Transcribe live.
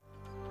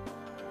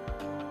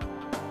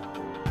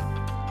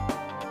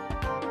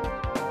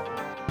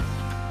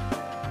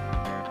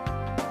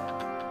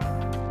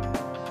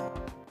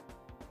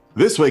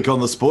This week on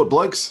The Sport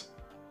Blokes.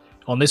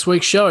 On this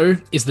week's show,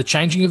 is the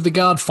changing of the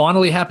guard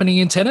finally happening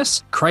in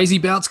tennis? Crazy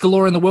bouts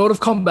galore in the world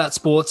of combat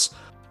sports.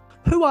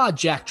 Who are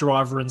Jack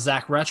Driver and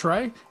Zach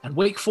Rattray? And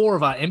week 4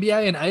 of our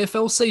NBA and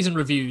AFL season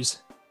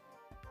reviews.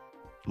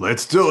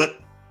 Let's do it.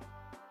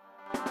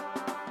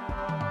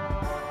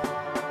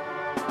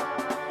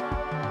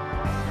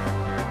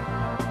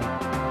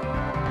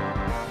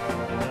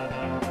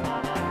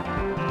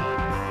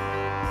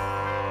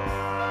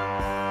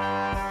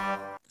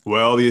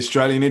 Well, the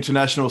Australian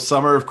International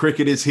Summer of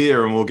Cricket is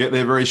here, and we'll get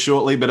there very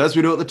shortly. But as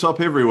we do at the top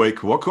every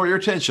week, what caught your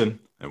attention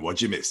and what'd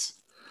you miss?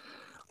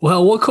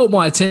 Well, what caught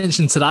my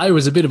attention today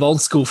was a bit of old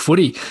school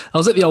footy. I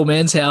was at the old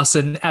man's house,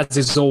 and as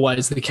is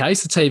always the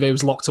case, the TV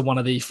was locked to one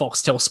of the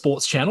Foxtel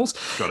sports channels.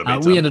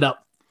 We ended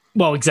up,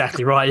 well,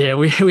 exactly right, yeah.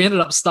 We ended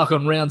up stuck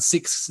on round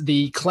 6,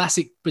 the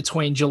classic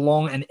between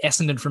Geelong and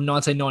Essendon from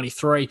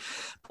 1993.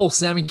 Paul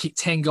Salmon kicked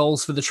 10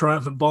 goals for the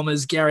triumphant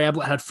Bombers. Gary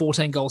Ablett had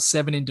 14 goals,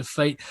 7 in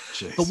defeat.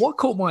 Jeez. But what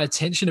caught my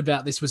attention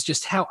about this was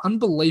just how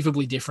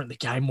unbelievably different the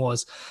game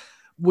was.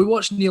 We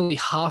watched nearly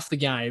half the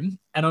game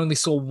and only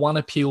saw one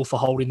appeal for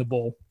holding the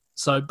ball.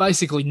 So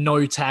basically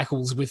no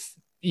tackles with,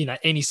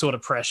 any sort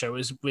of pressure.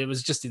 It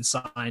was just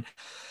insane.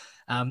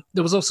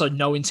 There was also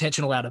no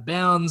intentional out of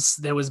bounds.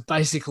 There was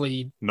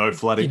basically no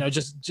flooding.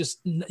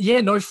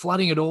 No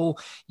flooding at all.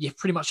 You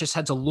pretty much just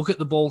had to look at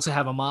the ball to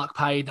have a mark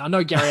paid. I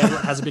know Gary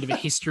Ablett has a bit of a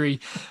history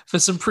for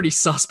some pretty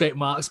suspect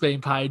marks being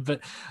paid,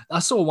 but I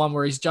saw one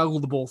where he's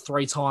juggled the ball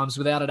 3 times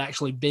without it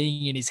actually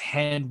being in his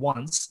hand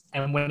once,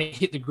 and when it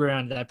hit the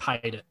ground, they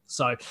paid it.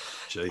 So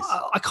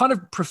I kind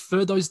of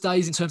prefer those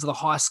days in terms of the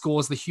high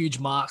scores, the huge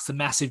marks, the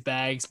massive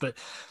bags, but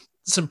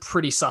some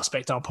pretty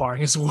suspect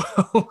umpiring as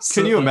well.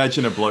 Can you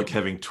imagine a bloke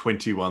having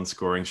 21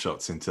 scoring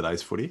shots in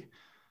today's footy?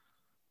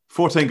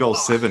 14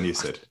 goals, 7, you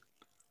said.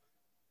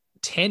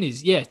 10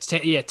 is,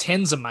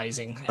 10's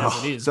amazing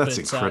as it is. That's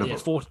incredible.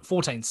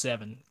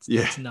 14-7.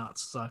 It's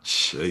nuts. So.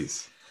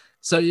 Jeez.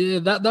 So,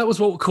 that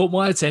was what caught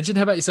my attention.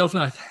 How about yourself,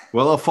 Nath?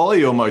 Well, I'll follow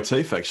your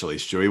motif, actually,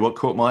 Stewie. What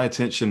caught my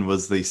attention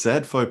was the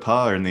sad faux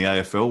pas in the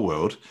AFL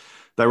world.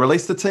 They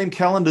released the team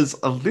calendars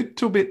a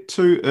little bit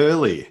too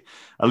early.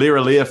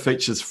 Alyssa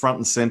features front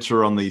and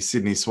centre on the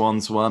Sydney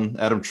Swans one,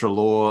 Adam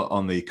Treloar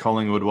on the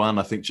Collingwood one.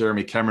 I think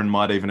Jeremy Cameron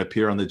might even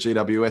appear on the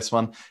GWS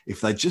one.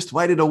 If they just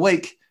waited a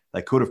week,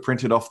 they could have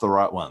printed off the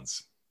right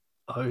ones.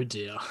 Oh,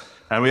 dear.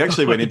 And we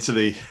actually went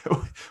into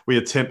we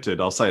attempted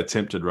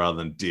rather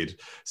than did,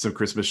 some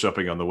Christmas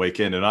shopping on the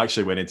weekend. And I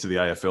actually went into the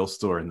AFL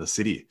store in the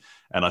city.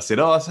 And I said,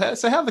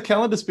 so how have the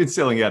calendars been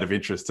selling out of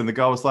interest? And the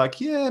guy was like,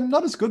 yeah,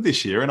 not as good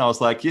this year. And I was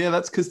like, yeah,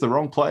 that's because the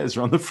wrong players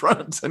are on the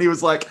front. And he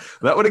was like,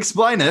 that would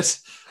explain it.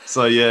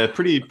 So, yeah,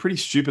 pretty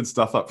stupid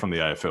stuff up from the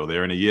AFL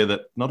there in a year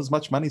that not as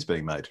much money's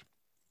being made.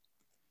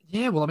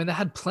 Yeah, well, they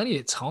had plenty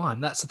of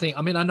time. That's the thing.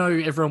 I know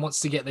everyone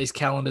wants to get these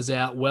calendars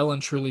out well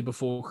and truly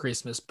before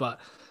Christmas, but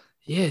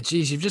yeah,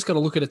 geez, you've just got to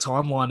look at a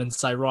timeline and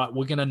say, right,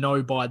 we're going to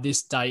know by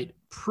this date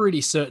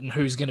pretty certain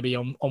who's going to be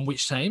on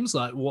which teams.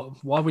 Like,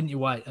 why wouldn't you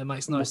wait? It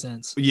makes no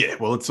sense. Yeah,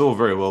 well, it's all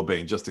very well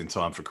being just in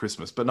time for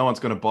Christmas, but no one's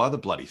going to buy the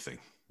bloody thing,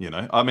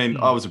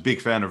 I was a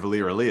big fan of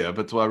Alyssa,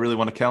 but do I really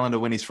want a calendar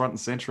when he's front and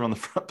centre on the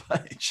front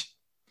page?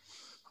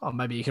 Oh,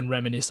 maybe you can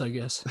reminisce, I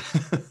guess.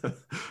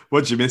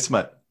 What'd you miss,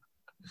 mate?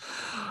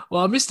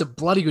 Well, I missed a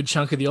bloody good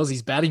chunk of the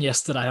Aussies batting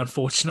yesterday,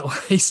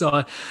 unfortunately.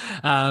 So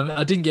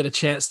I didn't get a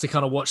chance to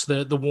kind of watch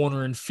the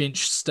Warner and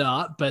Finch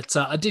start, but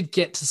I did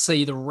get to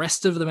see the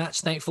rest of the match,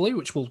 thankfully,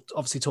 which we'll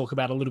obviously talk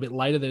about a little bit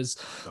later. There's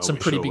some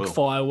pretty big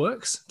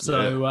fireworks.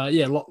 So,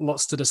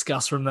 lots to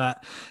discuss from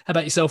that. How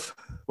about yourself?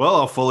 Well,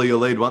 I'll follow your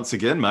lead once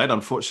again, mate.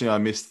 Unfortunately, I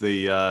missed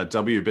the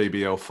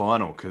WBBL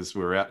Final because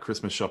we were out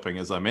Christmas shopping,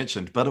 as I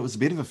mentioned, but it was a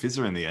bit of a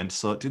fizzer in the end,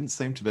 so it didn't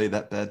seem to be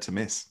that bad to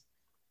miss.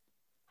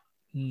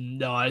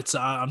 No, it's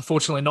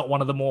unfortunately not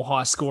one of the more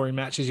high-scoring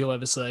matches you'll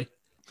ever see.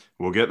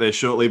 We'll get there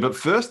shortly, but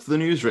first, the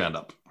news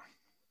roundup.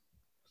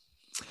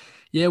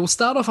 Yeah, we'll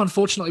start off,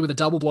 unfortunately, with a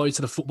double blow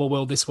to the football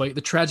world this week.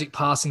 The tragic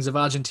passings of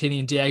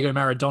Argentinian Diego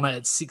Maradona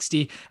at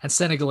 60 and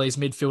Senegalese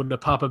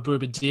midfielder Papa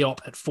Bouba Diop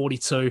at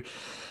 42.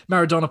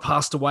 Maradona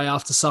passed away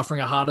after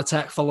suffering a heart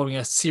attack following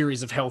a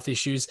series of health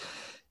issues.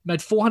 Made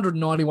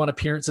 491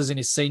 appearances in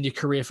his senior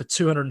career for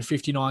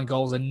 259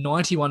 goals and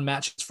 91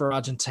 matches for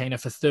Argentina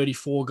for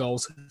 34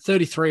 goals,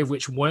 33 of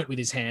which weren't with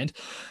his hand.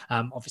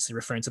 Obviously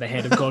referring to the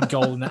hand of God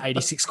goal in the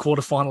 86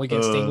 quarterfinal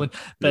against England.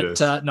 But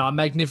yes. A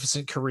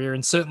magnificent career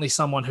and certainly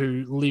someone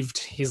who lived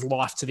his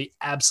life to the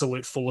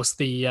absolute fullest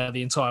the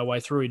entire way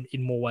through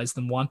in more ways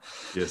than one.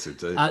 Yes,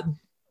 indeed.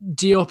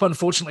 Diop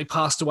unfortunately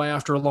passed away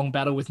after a long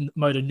battle with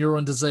motor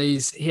neuron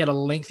disease. He had a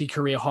lengthy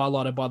career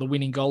highlighted by the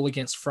winning goal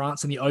against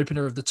France in the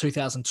opener of the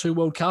 2002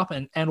 World Cup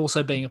and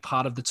also being a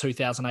part of the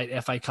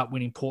 2008 FA Cup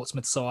winning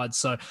Portsmouth side.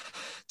 So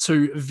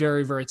 2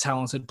 very, very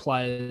talented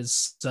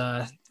players.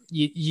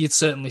 You'd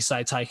certainly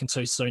say taken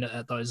too soon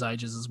at those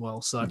ages as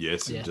well. So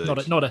yes, yeah,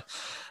 indeed.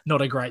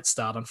 not a great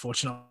start,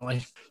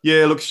 unfortunately.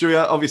 Yeah, look,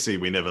 Stuart, obviously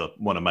we never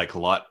want to make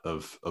light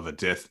of a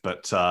death,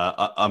 but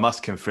I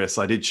must confess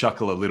I did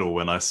chuckle a little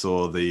when I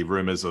saw the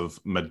rumours of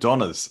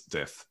Madonna's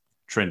death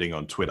trending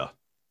on Twitter.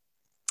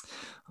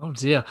 Oh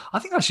dear! I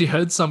think I actually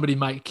heard somebody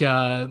make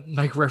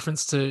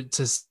reference to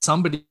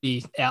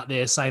somebody out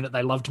there saying that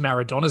they loved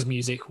Maradona's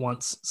music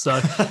once. So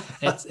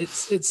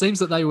it seems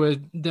that they were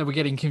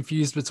getting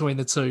confused between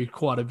the two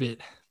quite a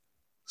bit.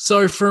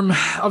 So from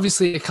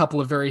obviously a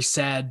couple of very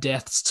sad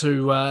deaths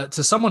to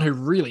someone who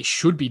really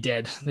should be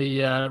dead,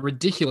 the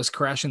ridiculous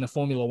crash in the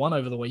Formula One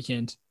over the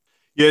weekend.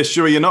 Yeah,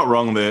 sure, you're not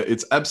wrong there.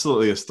 It's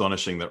absolutely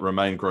astonishing that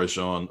Romain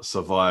Grosjean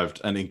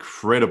survived an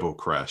incredible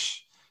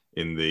crash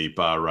in the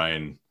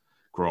Bahrain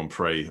Grand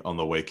Prix on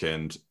the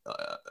weekend.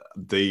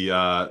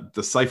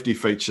 The safety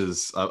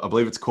features, I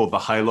believe it's called the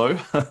Halo,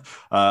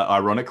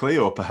 ironically,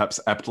 or perhaps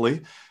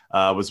aptly,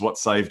 was what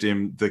saved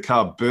him. The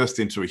car burst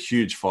into a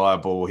huge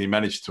fireball. He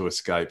managed to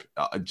escape.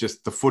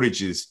 Just the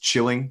footage is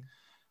chilling.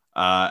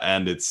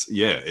 And it's,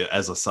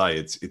 as I say,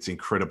 it's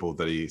incredible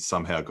that he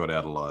somehow got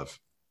out alive.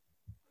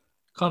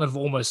 Kind of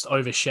almost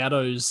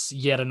overshadows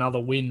yet another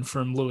win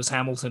from Lewis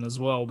Hamilton as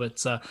well.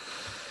 But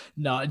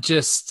no,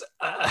 just,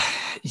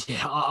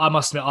 I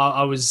must admit,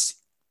 I was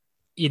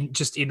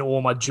in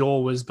awe. My jaw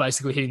was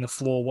basically hitting the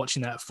floor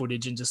watching that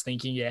footage and just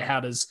thinking,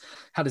 how does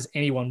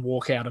anyone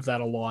walk out of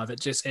that alive?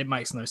 It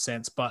makes no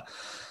sense. But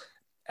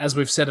as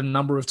we've said a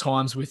number of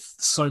times with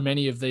so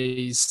many of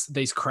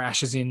these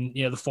crashes in,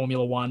 the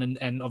Formula One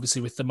and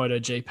obviously with the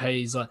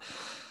MotoGPs,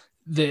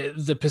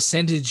 the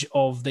percentage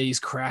of these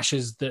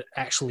crashes that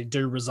actually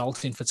do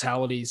result in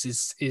fatalities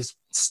is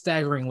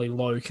staggeringly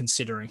low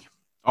considering.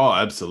 Oh,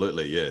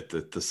 absolutely. Yeah.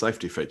 The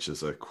safety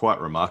features are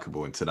quite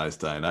remarkable in today's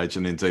day and age.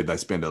 And indeed, they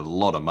spend a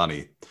lot of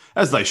money,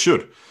 as they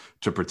should,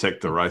 to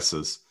protect the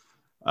races.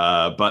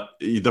 But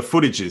the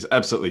footage is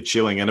absolutely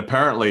chilling. And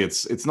apparently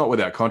it's not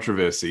without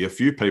controversy. A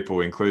few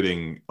people,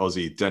 including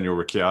Aussie Daniel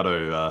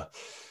Ricciardo,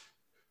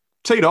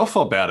 teed off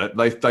about it.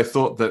 They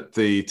thought that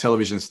the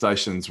television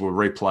stations were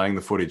replaying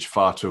the footage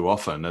far too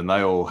often, and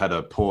they all had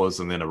a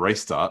pause and then a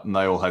restart, and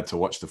they all had to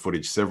watch the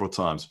footage several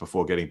times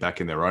before getting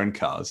back in their own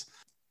cars.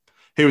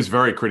 He was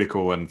very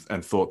critical and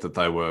thought that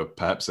they were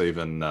perhaps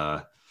even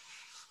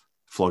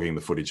flogging the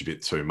footage a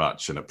bit too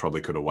much, and it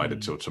probably could have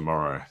waited till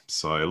tomorrow.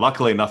 So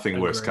luckily, nothing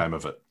worse came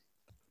of it.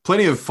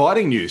 Plenty of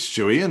fighting news,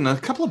 Stewie, and a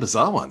couple of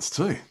bizarre ones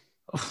too.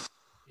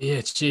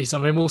 Yeah, geez. I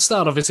mean, we'll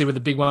start obviously with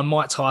the big one,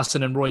 Mike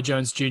Tyson and Roy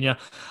Jones Jr.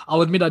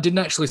 I'll admit I didn't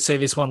actually see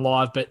this one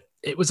live, but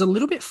it was a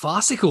little bit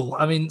farcical.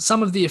 I mean,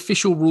 some of the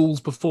official rules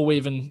before we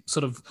even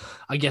sort of,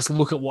 I guess,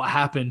 look at what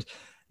happened,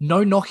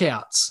 no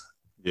knockouts.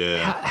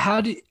 Yeah.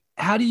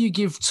 How do you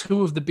give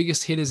two of the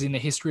biggest hitters in the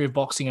history of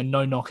boxing a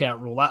no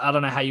knockout rule? I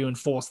don't know how you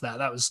enforce that.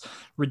 That was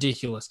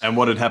ridiculous. And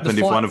what had happened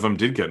if one of them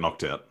did get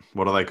knocked out?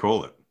 What do they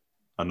call it?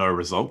 A no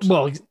result?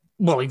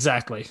 Well,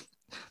 exactly.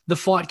 The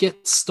fight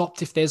gets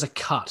stopped if there's a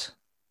cut.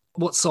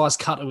 What size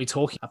cut are we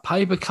talking? A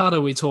paper cut? Are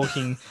we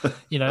talking,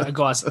 a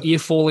guy's ear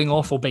falling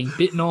off or being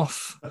bitten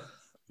off?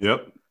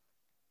 Yep.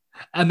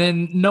 And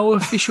then no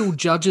official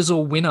judges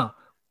or winner.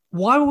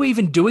 Why are we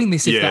even doing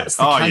this if that's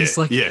the case?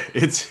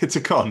 It's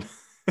a con.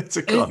 It's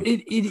a con.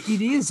 It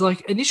is.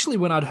 Like, initially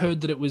when I'd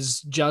heard that it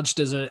was judged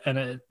as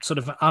a sort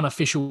of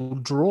unofficial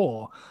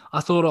draw,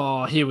 I thought,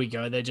 oh, here we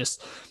go. They're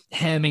just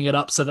hamming it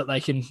up so that they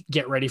can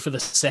get ready for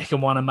the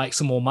second one and make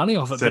some more money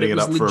off it. Setting it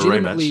up for a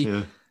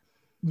rematch.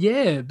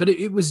 Yeah, but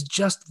it was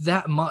just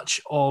that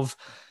much of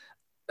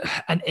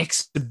an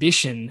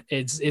exhibition.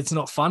 It's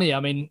not funny.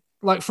 I mean,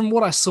 like from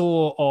what I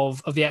saw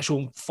of the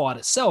actual fight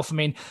itself, I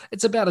memean,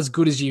 it's about as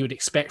good as you would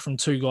expect from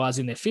two guys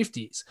in their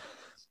 50s.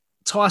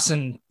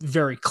 Tyson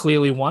very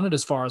clearly won it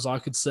as far as I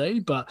could see,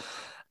 but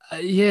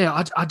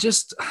I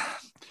just...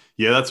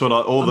 Yeah, that's what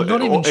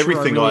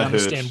everything I heard.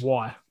 Understand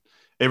why.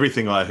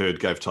 Everything I heard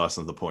gave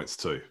Tyson the points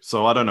too.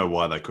 So I don't know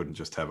why they couldn't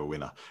just have a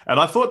winner. And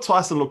I thought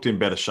Tyson looked in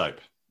better shape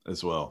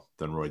as well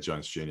than Roy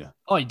Jones Jr.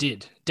 Oh, he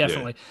did,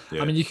 definitely.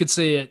 Yeah. I mean, you could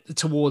see it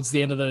towards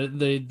the end of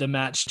the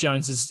match.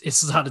 Jones is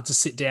started to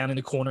sit down in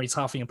the corner. He's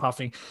huffing and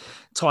puffing.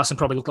 Tyson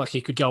probably looked like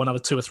he could go another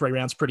 2 or 3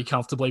 rounds pretty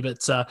comfortably,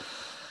 but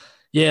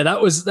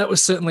that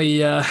was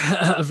certainly a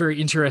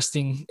very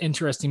interesting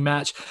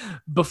match.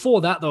 Before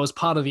that, though, as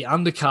part of the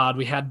undercard,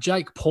 we had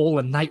Jake Paul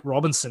and Nate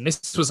Robinson.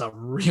 This was a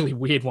really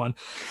weird one.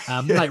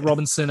 Nate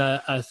Robinson,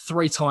 a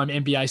 3-time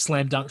NBA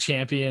slam dunk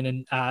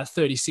champion and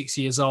 36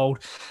 years old.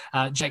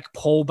 Jake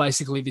Paul,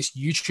 basically this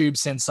YouTube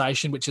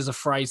sensation, which is a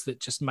phrase that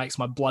just makes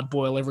my blood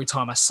boil every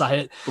time I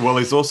say it. Well,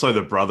 he's also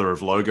the brother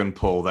of Logan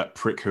Paul, that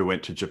prick who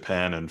went to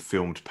Japan and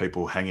filmed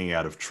people hanging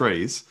out of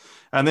trees,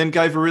 and then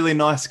gave a really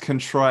nice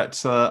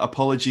contrite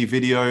apology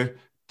video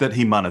that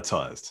he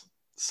monetized.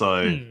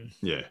 So,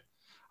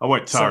 I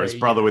won't tar his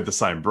brother with the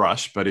same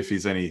brush, but if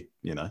he's anything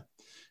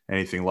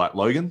like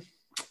Logan,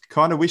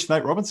 kind of wish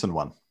Nate Robinson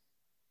won.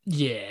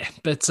 Yeah,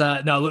 but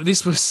no, look,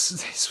 this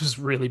was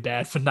really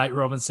bad for Nate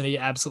Robinson. He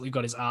absolutely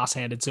got his ass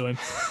handed to him.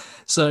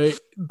 So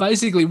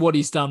basically what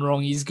he's done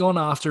wrong, he's gone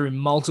after him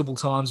multiple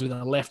times with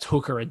a left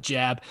hook or a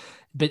jab,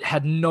 but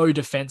had no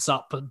defense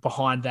up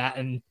behind that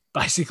and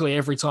basically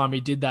every time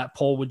he did that,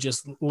 Paul would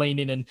just lean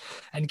in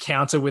and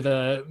counter with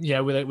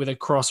a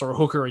cross or a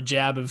hook or a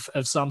jab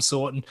of some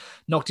sort, and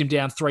knocked him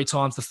down 3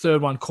 times. The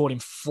third one caught him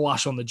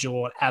flush on the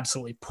jaw and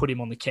absolutely put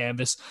him on the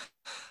canvas.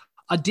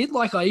 I did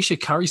like Ayesha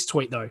Curry's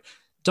tweet though.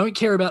 Don't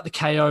care about the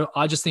KO.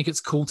 I just think it's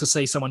cool to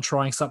see someone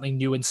trying something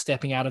new and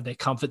stepping out of their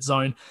comfort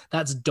zone.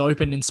 That's dope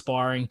and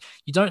inspiring.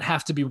 You don't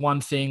have to be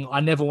one thing.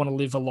 I never want to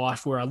live a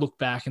life where I look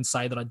back and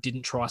say that I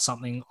didn't try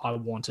something I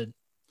wanted.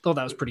 Thought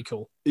that was pretty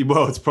cool.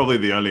 Well, it's probably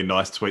the only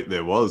nice tweet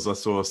there was. I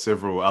saw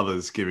several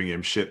others giving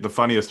him shit. The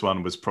funniest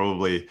one was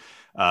probably,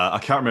 I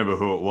can't remember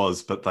who it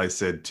was, but they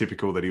said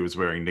typical that he was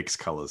wearing Knicks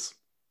colours.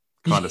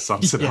 Kind of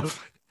sums it up.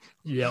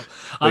 Yeah.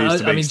 They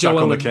used to be stuck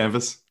on the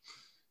canvas.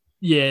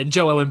 Yeah, and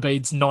Joel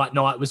Embiid's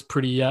night was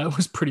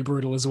pretty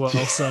brutal as well.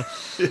 So,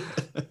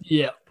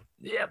 yeah,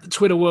 the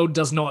Twitter world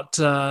does not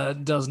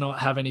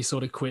have any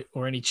sort of quit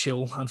or any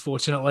chill,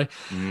 unfortunately.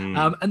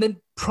 And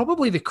then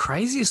probably the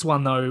craziest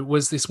one though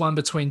was this one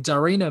between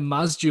Darina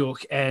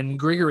Mazjuk and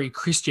Grigory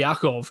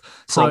Kristyakov.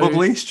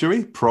 Probably,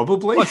 Stewie.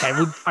 Probably.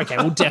 Okay,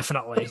 well,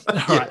 definitely.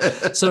 All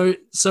right. So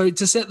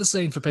to set the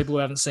scene for people who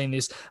haven't seen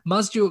this,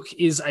 Mazjuk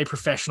is a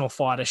professional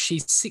fighter.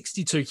 She's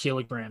 62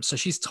 kilograms, so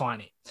she's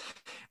tiny.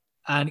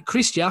 And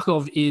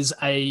Kristyakov is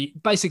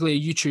basically a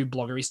YouTube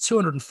blogger. He's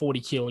 240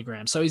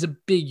 kilograms, so he's a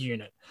big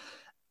unit.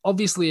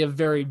 Obviously a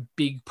very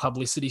big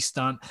publicity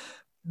stunt,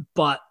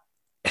 but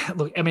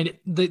look, I mean,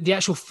 the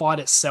actual fight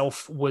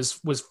itself was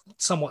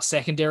somewhat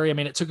secondary. I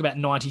mean, it took about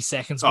 90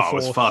 seconds before. Oh,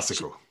 it was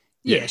farcical.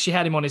 She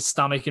had him on his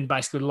stomach and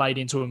basically laid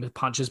into him with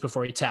punches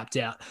before he tapped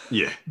out.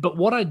 Yeah. But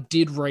what I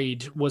did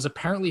read was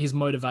apparently his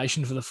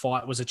motivation for the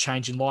fight was a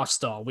change in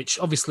lifestyle, which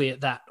obviously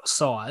at that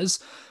size,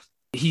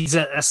 he's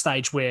at a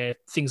stage where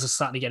things are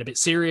starting to get a bit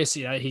serious.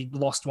 You know, he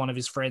lost one of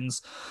his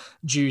friends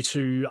due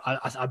to,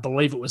 I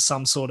believe it was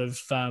some sort of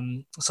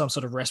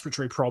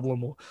respiratory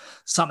problem or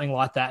something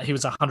like that. He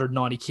was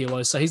 190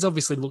 kilos. So he's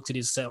obviously looked at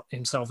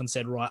himself and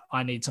said, right,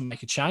 I need to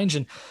make a change.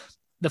 And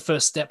the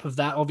first step of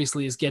that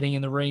obviously is getting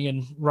in the ring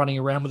and running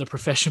around with a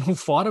professional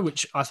fighter,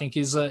 which I think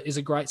is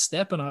a great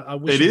step. And I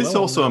wish it is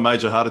also a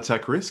major heart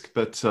attack risk,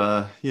 but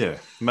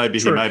maybe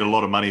True. He made a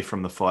lot of money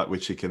from the fight,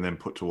 which he can then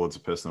put towards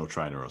a personal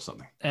trainer or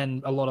something.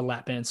 And a lot of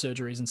lap band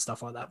surgeries and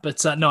stuff like that.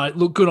 But no,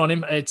 look, good on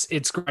him.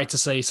 It's great to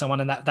see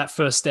someone, and that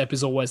first step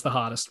is always the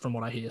hardest from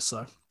what I hear.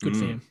 So good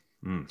for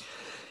him.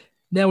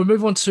 Now we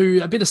move on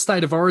to a bit of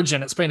State of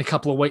Origin. It's been a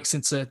couple of weeks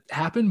since it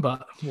happened,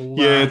 but we'll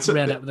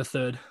round out with a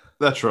third.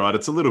 That's right.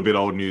 It's a little bit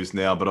old news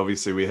now, but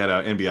obviously we had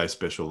our NBA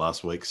special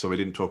last week, so we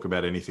didn't talk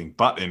about anything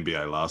but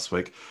NBA last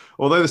week.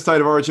 Although the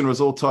State of Origin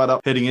was all tied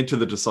up heading into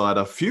the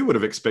decider, few would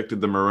have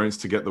expected the Maroons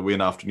to get the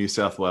win after New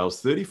South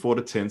Wales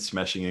 34-10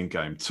 smashing in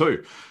Game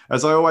 2.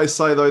 As I always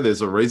say, though,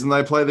 there's a reason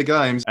they play the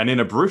games, and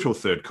in a brutal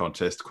third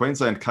contest,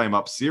 Queensland came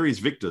up series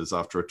victors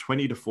after a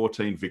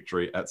 20-14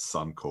 victory at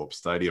Suncorp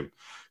Stadium.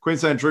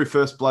 Queensland drew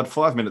first blood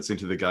 5 minutes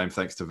into the game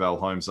thanks to Val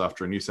Holmes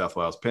after a New South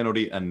Wales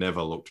penalty and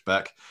never looked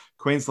back.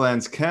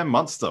 Queensland's Cam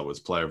Munster was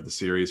player of the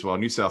series, while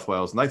New South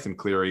Wales' Nathan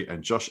Cleary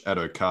and Josh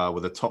Addo-Carr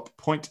were the top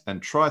point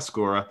and try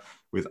scorer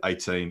with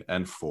 18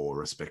 and 4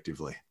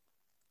 respectively.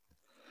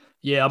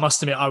 Yeah, I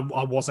must admit,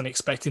 I wasn't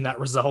expecting that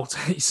result.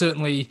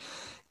 Certainly,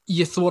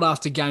 you thought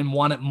after game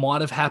one it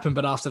might have happened,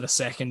 but after the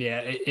second,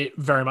 it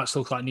very much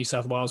looked like New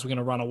South Wales were going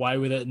to run away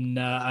with it, and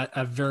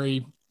a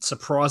very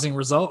surprising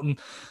result. And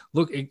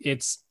look,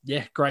 it's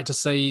great to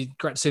see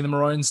the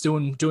Maroons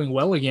doing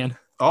well again.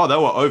 Oh, they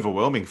were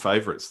overwhelming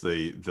favourites,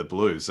 the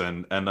Blues,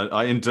 and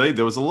indeed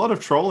there was a lot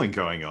of trolling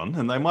going on,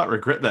 and they might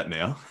regret that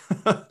now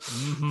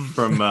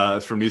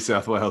from New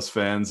South Wales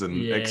fans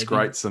and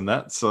ex-greats and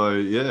that.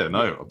 So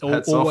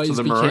hats off to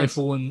the Maroons. Always be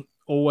careful and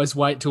always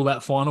wait till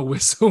that final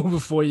whistle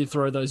before you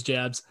throw those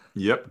jabs.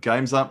 Yep,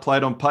 games aren't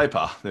played on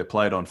paper; they're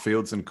played on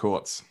fields and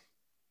courts.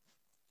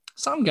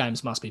 Some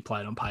games must be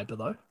played on paper,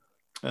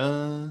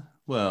 though.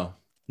 Well,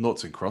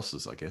 noughts and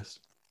crosses, I guess.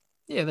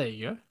 Yeah, there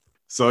you go.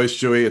 So,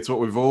 Stewie, it's what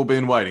we've all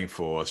been waiting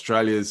for.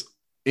 Australia's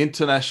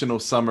international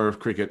summer of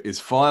cricket is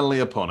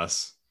finally upon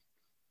us.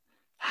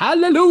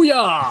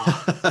 Hallelujah!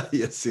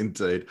 Yes,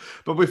 indeed.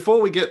 But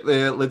before we get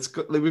there,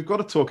 we've got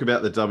to talk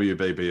about the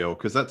WBBL,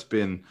 because that's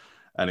been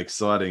an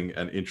exciting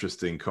and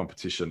interesting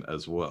competition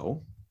as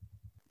well.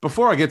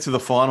 Before I get to the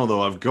final,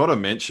 though, I've got to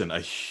mention a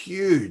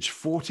huge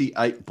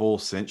 48-ball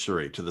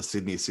century to the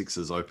Sydney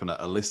Sixers opener,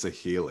 Alyssa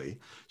Healy.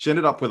 She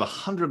ended up with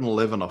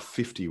 111 off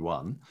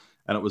 51,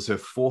 and it was her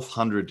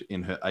 400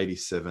 in her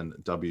 87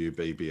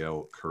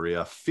 WBBL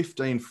career.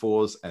 15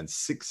 fours and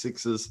 6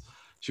 sixes.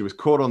 She was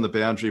caught on the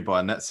boundary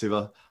by Nat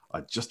Siver.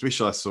 I just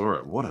wish I saw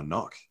it. What a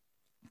knock.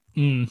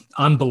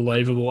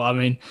 Unbelievable. I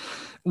mean,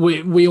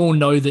 we all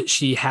know that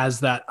she has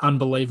that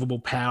unbelievable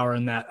power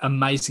and that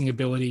amazing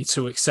ability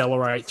to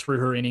accelerate through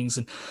her innings.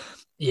 And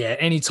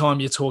anytime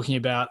you're talking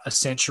about a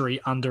century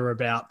under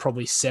about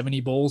probably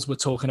 70 balls, we're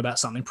talking about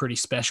something pretty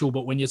special.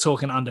 But when you're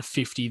talking under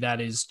 50,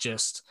 that is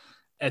just,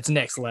 it's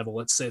next level.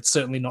 It's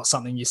certainly not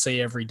something you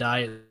see every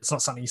day. It's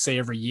not something you see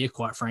every year,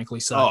 quite frankly.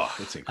 So,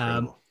 it's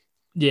incredible.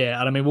 Yeah,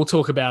 and I mean, we'll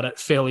talk about it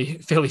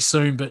fairly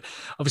soon, but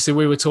obviously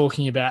we were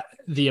talking about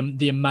the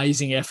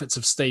amazing efforts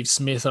of Steve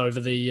Smith over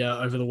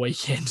the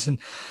weekend, and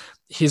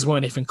his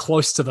weren't even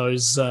close to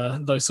those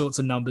sorts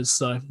of numbers.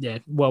 So yeah,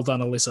 well done,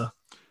 Alyssa.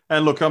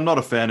 And look, I'm not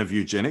a fan of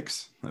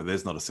eugenics.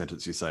 There's not a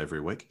sentence you say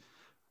every week.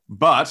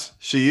 But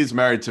she is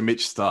married to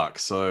Mitch Stark.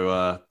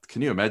 So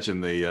can you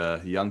imagine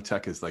the young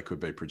tackers they could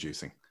be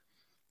producing?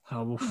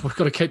 Oh, well, we've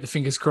got to keep the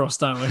fingers crossed,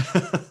 don't we?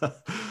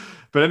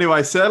 But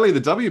anyway, sadly, the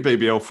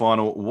WBBL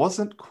final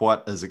wasn't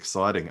quite as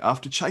exciting.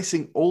 After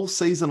chasing all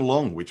season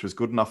long, which was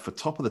good enough for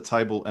top of the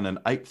table and an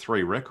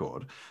 8-3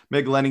 record,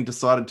 Meg Lanning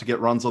decided to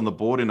get runs on the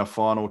board in a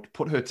final to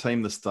put her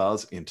team, the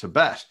Stars, into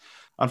bat.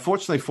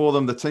 Unfortunately for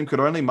them, the team could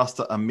only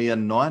muster a mere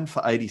 9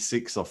 for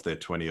 86 off their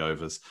 20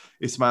 overs.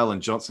 Ismail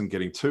and Johnson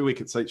getting 2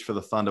 wickets each for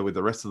the Thunder, with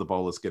the rest of the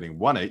bowlers getting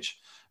 1 each.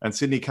 And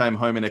Sydney came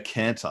home in a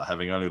canter,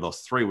 having only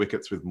lost 3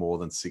 wickets with more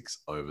than 6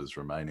 overs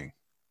remaining.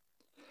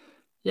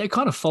 Yeah, it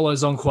kind of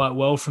follows on quite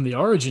well from the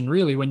origin,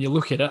 really, when you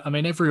look at it. I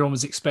mean, everyone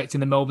was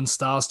expecting the Melbourne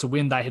Stars to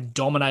win. They had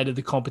dominated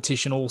the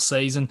competition all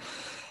season.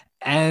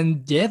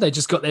 And yeah, they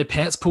just got their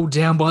pants pulled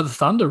down by the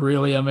Thunder,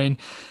 really. I mean,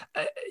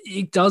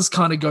 it does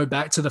kind of go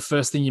back to the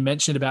first thing you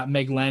mentioned about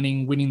Meg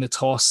Lanning winning the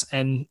toss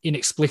and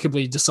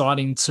inexplicably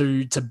deciding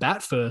to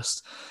bat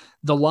first.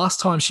 The last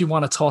time she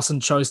won a toss and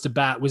chose to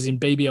bat was in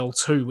BBL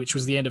 2, which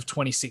was the end of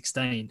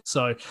 2016.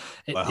 So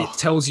it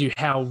tells you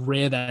how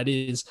rare that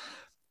is.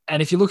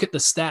 And if you look at the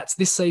stats,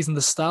 this season,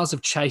 the Stars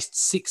have chased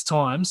 6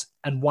 times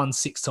and won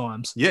 6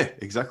 times. Yeah,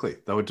 exactly.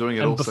 They were doing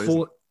it all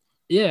season.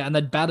 Yeah, and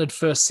they'd batted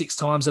first 6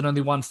 times and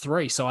only won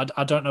 3. So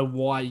I don't know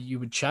why you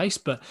would chase,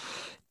 but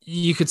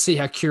you could see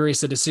how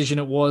curious a decision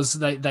it was.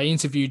 They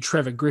interviewed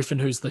Trevor Griffin,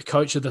 who's the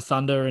coach of the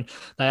Thunder, and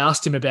they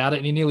asked him about it,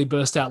 and he nearly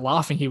burst out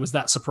laughing. He was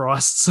that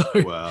surprised. So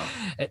wow.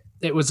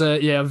 It was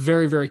a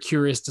very, very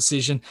curious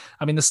decision.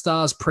 I mean, the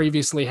Stars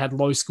previously had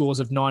low scores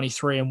of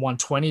 93 and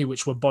 120,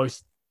 which were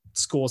both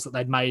scores that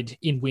they'd made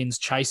in wins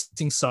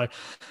chasing. So,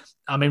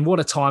 I mean, what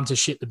a time to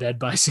shit the bed,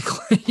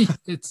 basically.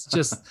 It's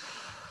just...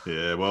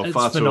 Yeah, well,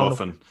 far phenomenal. Too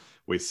often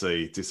we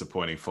see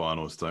disappointing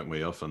finals, don't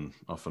we? Often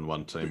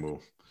one team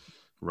will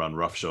run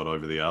roughshod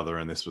over the other,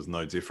 and this was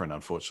no different,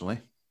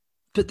 unfortunately.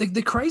 But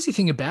the crazy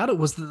thing about it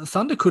was that the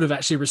Thunder could have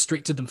actually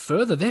restricted them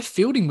further. Their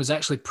fielding was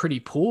actually pretty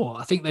poor.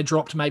 I think they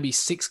dropped maybe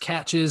 6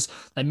 catches.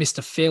 They missed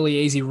a fairly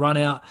easy run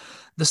out.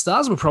 The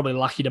Stars were probably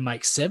lucky to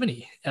make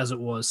 70 as it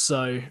was.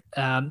 So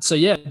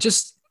yeah,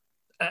 just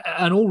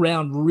an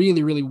all-round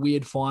really, really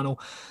weird final.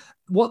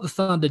 What the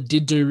Thunder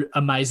did do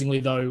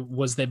amazingly, though,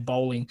 was their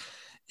bowling.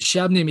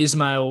 Shabnim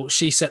Ismail,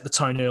 she set the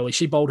tone early.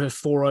 She bowled her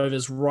 4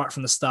 overs right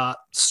from the start,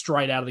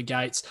 straight out of the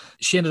gates.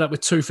 She ended up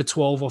with 2 for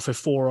 12 off her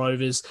 4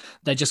 overs.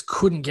 They just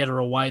couldn't get her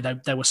away.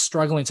 They were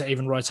struggling to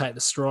even rotate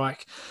the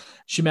strike.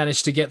 She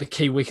managed to get the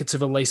key wickets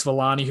of Elise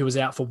Villani, who was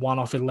out for 1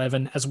 off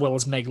 11, as well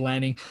as Meg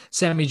Lanning.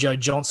 Sammy Jo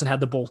Johnson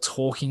had the ball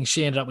talking.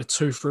 She ended up with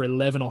 2 for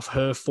 11 off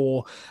her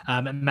 4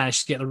 and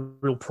managed to get the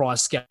real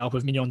prize scalp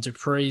of Mignon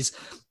Dupree's.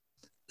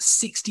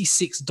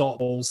 66 dot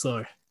balls,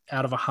 though,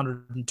 out of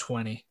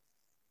 120.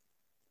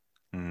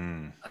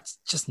 That's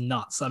just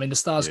nuts. I mean, the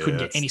Stars couldn't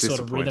get any sort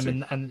of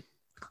rhythm, and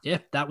yeah,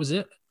 that was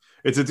it.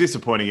 It's a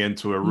disappointing end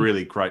to a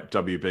really great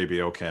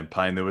WBBL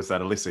campaign. There was that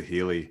Alyssa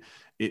Healy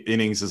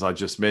innings, as I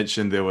just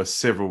mentioned. There were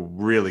several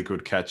really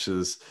good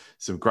catches,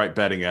 some great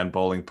batting and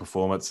bowling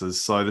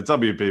performances. So the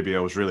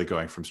WBBL was really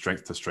going from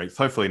strength to strength.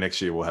 Hopefully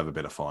next year we'll have a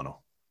better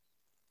final.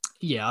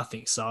 Yeah, I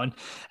think so.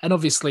 And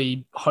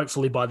obviously,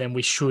 hopefully by then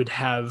we should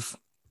have,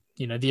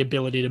 the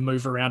ability to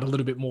move around a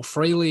little bit more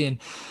freely, and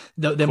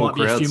there might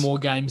be a few more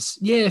games.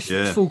 Yeah,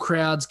 full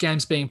crowds,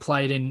 games being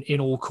played in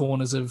all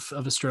corners of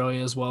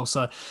Australia as well.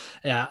 So,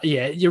 yeah,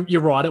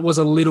 you're right. It was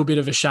a little bit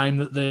of a shame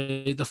that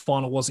the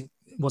final wasn't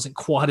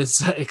quite as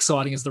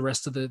exciting as the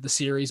rest of the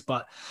series,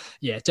 but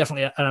yeah,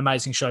 definitely an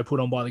amazing show put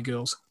on by the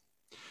girls.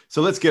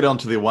 So let's get on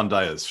to the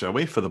one-dayers, shall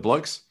we, for the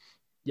blokes?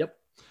 Yep.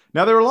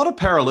 Now, there are a lot of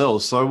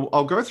parallels, so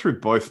I'll go through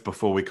both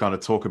before we kind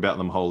of talk about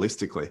them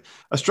holistically.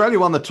 Australia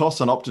won the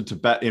toss and opted to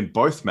bat in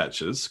both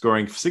matches,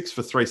 scoring 6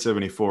 for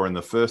 374 in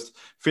the first.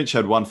 Finch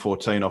had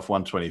 114 off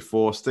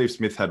 124. Steve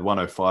Smith had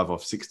 105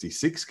 off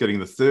 66, getting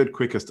the 3rd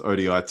quickest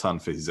ODI ton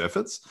for his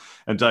efforts.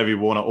 And Davey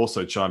Warner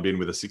also chimed in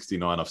with a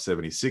 69 off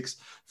 76.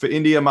 For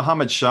India,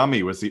 Mohammad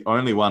Shami was the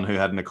only one who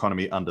had an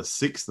economy under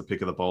 6, the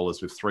pick of the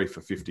bowlers, with 3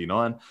 for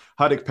 59.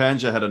 Hardik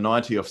Pandya had a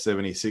 90 off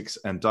 76,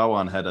 and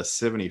Dhawan had a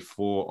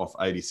 74 off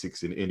 86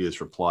 in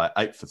India's reply,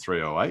 8 for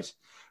 308,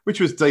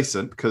 which was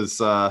decent because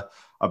I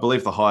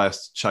believe the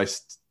highest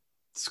chased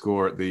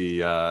score at the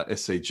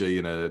SCG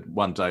in a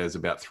one day is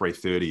about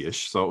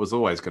 330-ish. So it was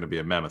always going to be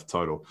a mammoth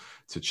total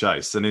to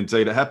chase. And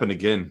indeed, it happened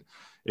again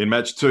in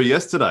match 2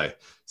 yesterday.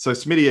 So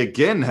Smitty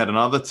again had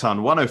another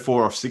ton,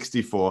 104 off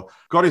 64,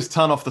 got his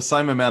ton off the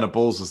same amount of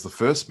balls as the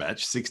first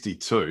match,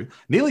 62.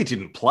 Nearly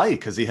didn't play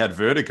because he had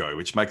vertigo,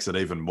 which makes it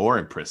even more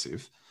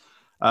impressive.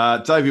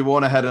 Davey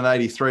Warner had an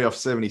 83 off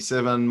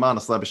 77.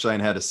 Marnus Labuschagne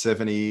had a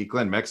 70.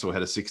 Glenn Maxwell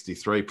had a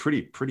 63.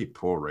 Pretty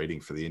poor reading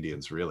for the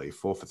Indians, really.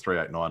 4 for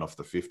 389 off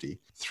the 50.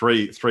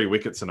 Three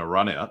wickets and a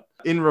run out.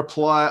 In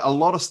reply, a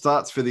lot of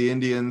starts for the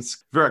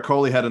Indians. Virat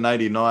Kohli had an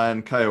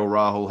 89. KL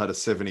Rahul had a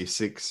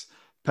 76.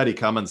 Paddy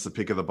Cummins, the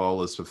pick of the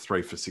bowlers, with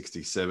 3 for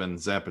 67.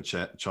 Zampa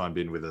chimed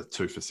in with a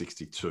 2 for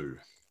 62.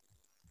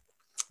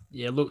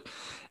 Yeah, look,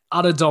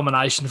 utter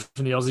domination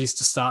from the Aussies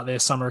to start their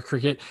summer of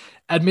cricket.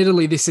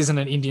 Admittedly, this isn't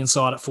an Indian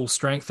side at full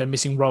strength. They're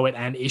missing Rohit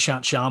and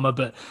Ishant Sharma,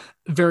 but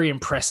very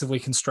impressively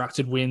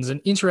constructed wins. And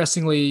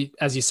interestingly,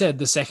 as you said,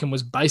 the second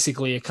was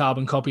basically a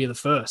carbon copy of the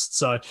first.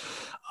 So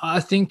I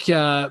think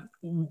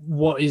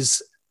what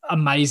is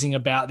amazing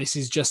about this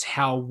is just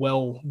how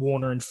well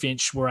Warner and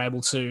Finch were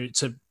able to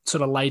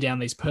sort of lay down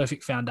these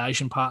perfect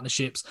foundation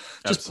partnerships,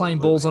 just playing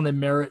balls on their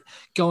merit,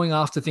 going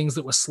after things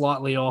that were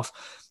slightly off.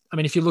 I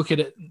mean, if you look at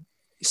it,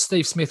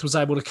 Steve Smith was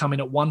able to come in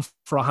at 1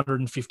 for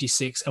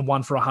 156 and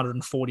 1 for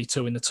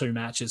 142 in the two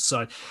matches.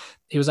 So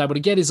he was able to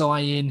get his eye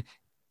in.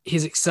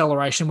 His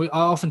acceleration, I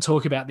often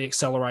talk about the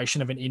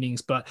acceleration of an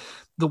innings, but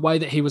the way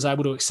that he was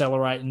able to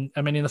accelerate, and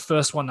I mean, in the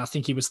first one, I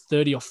think he was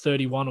 30 off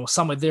 31 or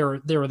somewhere there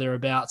or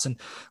thereabouts, and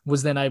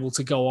was then able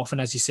to go off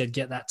and, as you said,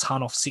 get that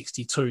ton off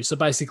 62. So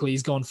basically,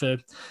 he's gone for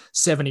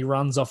 70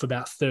 runs off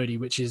about 30,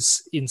 which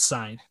is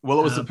insane. Well,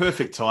 it was the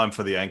perfect time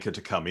for the anchor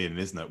to come in,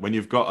 isn't it? When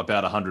you've got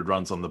about 100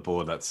 runs on the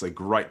board, that's a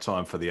great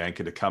time for the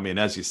anchor to come in,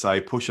 as you say,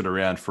 push it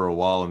around for a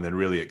while and then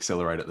really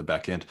accelerate at the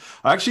back end.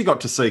 I actually got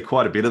to see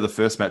quite a bit of the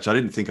first match. I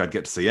didn't think I'd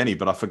get to see any,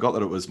 but I forgot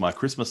that it was my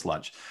Christmas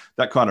lunch.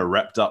 That kind of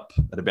wrapped up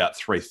at about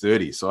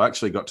 3:30. So I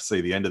actually got to see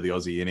the end of the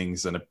Aussie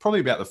innings and probably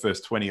about the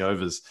first 20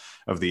 overs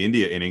of the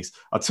India innings.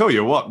 I'll tell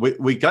you what,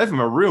 we gave them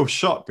a real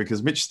shot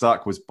because Mitch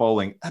Starc was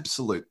bowling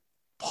absolute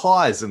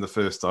pies in the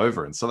first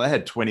over. And so they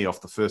had 20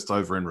 off the first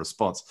over in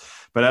response.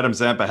 But Adam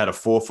Zampa had a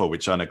 4-for,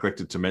 which I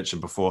neglected to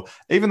mention before.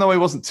 Even though he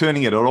wasn't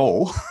turning it at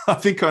all, I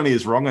think only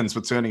his wrong-uns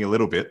were turning a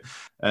little bit.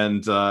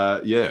 And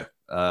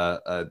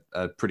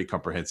a pretty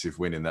comprehensive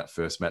win in that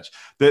first match.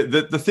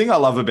 The thing I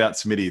love about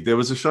Smitty, there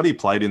was a shot he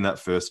played in that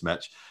first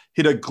match,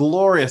 hit a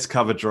glorious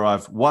cover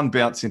drive, one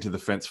bounce into the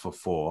fence for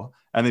 4,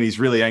 and then he's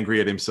really angry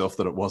at himself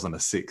that it wasn't a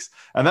 6.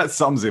 And that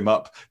sums him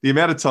up. The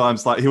amount of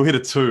times, like, he'll hit a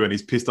 2 and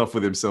he's pissed off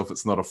with himself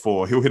it's not a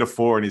 4. He'll hit a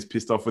 4 and he's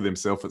pissed off with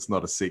himself it's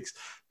not a 6.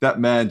 That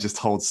man just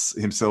holds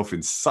himself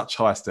in such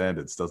high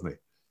standards, doesn't he?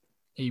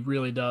 He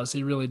really does.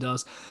 He really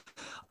does.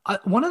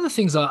 One of the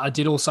things I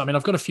did also, I mean,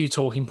 I've got a few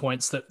talking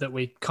points that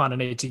we kind of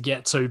need to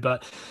get to,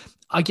 but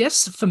I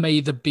guess for me,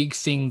 the big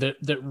thing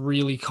that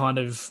really kind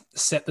of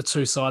set the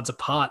two sides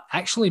apart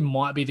actually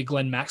might be the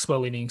Glenn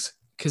Maxwell innings.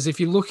 Because if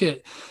you look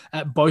at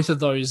both of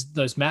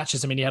those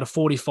matches, I mean, he had a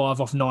 45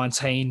 off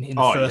 19 in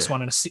the first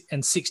one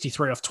and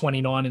 63 off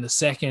 29 in the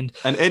second.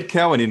 And Ed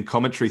Cowan in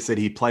commentary said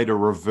he played a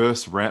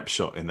reverse ramp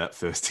shot in that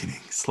first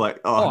innings.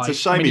 Like, it's a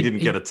shame he didn't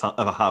get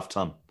a half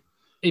ton.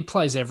 He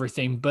plays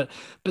everything, but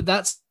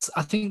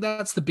I think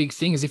that's the big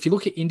thing is if you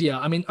look at India,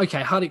 I mean,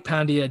 okay, Hardik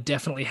Pandya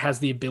definitely has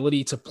the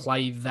ability to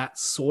play that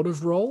sort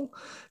of role,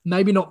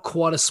 maybe not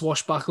quite a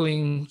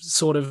swashbuckling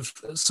sort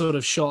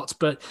of shots,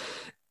 but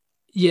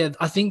yeah,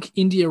 I think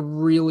India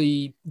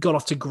really got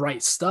off to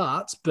great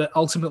starts, but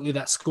ultimately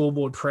that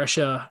scoreboard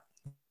pressure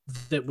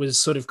that was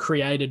sort of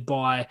created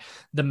by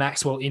the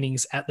Maxwell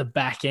innings at the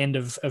back end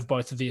of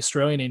both of the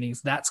Australian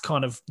innings, that's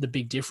kind of the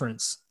big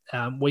difference.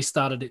 We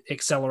started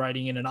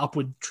accelerating in an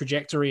upward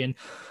trajectory and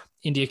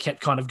India kept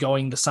kind of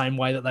going the same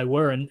way that they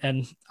were.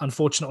 And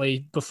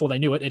unfortunately, before they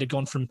knew it, it had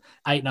gone from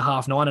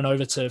 8.5, 9 and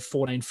over to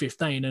 14,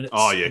 15. And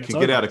it can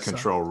get out of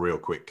control real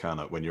quick,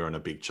 can't it, when you're in a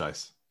big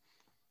chase?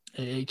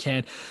 It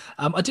can.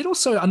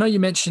 I know you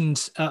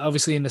mentioned,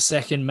 obviously in the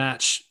second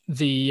match,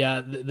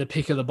 the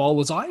pick of the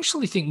bowlers. I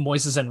actually think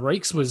Moises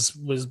Henriques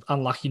was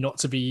unlucky not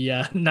to be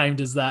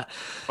named as that.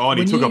 Oh, and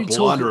he took a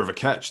blinder of a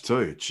catch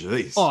too.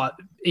 Jeez. Oh,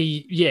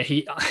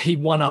 he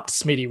one-upped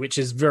Smitty, which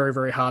is very,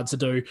 very hard to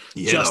do,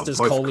 just as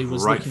Kohli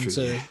was looking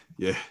to.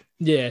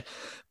 Yeah.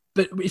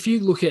 But if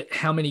you look at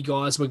how many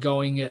guys were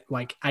going at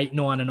like 8,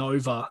 9 and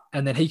over,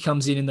 and then he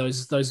comes in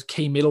those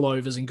key middle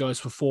overs and goes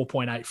for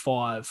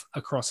 4.85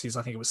 across his,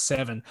 I think it was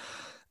 7.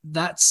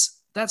 That's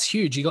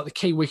huge. You got the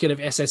key wicket of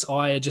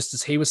SSI just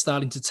as he was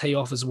starting to tee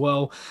off as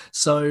well.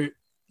 So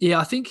yeah,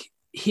 I think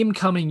him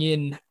coming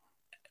in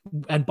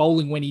and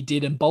bowling when he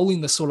did and bowling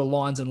the sort of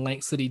lines and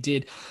lengths that he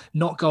did,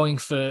 not going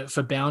for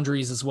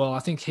boundaries as well. I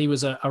think he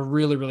was a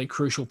really, really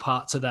crucial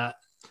part to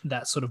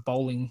that sort of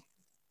bowling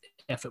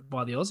effort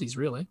by the Aussies,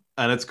 really.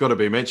 And it's got to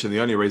be mentioned, the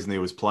only reason he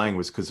was playing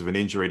was because of an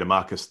injury to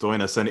Marcus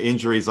Stoinis, and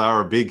injuries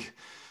are a big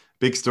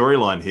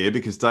storyline here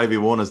because Davey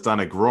Warner's done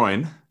a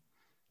groin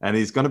and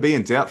he's going to be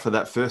in doubt for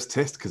that first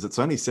test because it's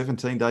only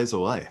 17 days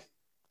away.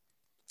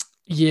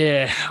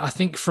 Yeah, I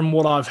think from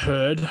what I've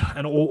heard,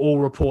 and all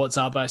reports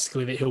are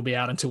basically that he'll be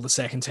out until the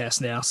second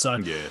test now. So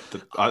yeah,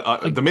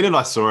 the minute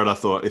I saw it, I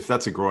thought if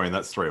that's a groin,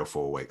 that's 3 or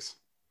 4 weeks.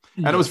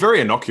 And it was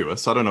very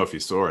innocuous. I don't know if you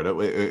saw it.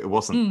 It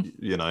wasn't,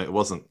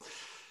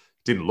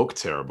 didn't look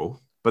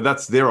terrible,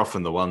 but they're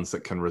often the ones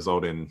that can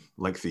result in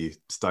lengthy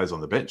stays on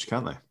the bench,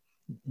 can't they?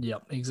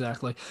 Yep,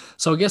 exactly.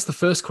 So I guess the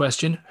first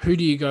question, who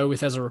do you go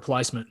with as a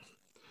replacement?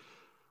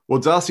 Well,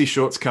 Darcy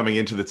Short's coming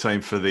into the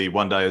team for the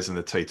one dayers and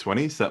the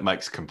T20s. That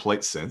makes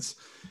complete sense.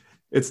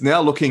 It's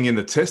now looking in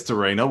the test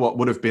arena, what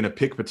would have been a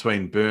pick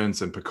between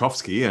Burns and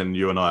Pekowski, and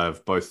you and I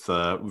have both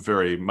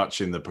very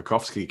much in the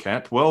Pekowski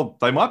camp. Well,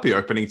 they might be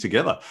opening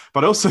together.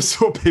 But I also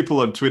saw people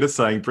on Twitter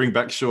saying, bring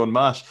back Sean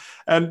Marsh.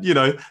 And,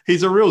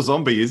 he's a real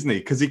zombie, isn't he?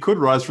 Because he could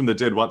rise from the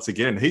dead once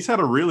again. He's had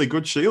a really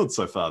good shield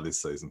so far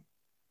this season.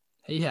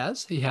 He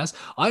has.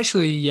 I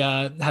actually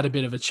had a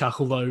bit of a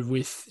chuckle, though,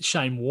 with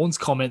Shane Warne's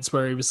comments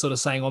where he was sort of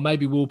saying,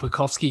 maybe Will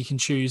Pekowski can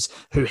choose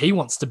who he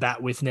wants to bat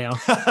with now.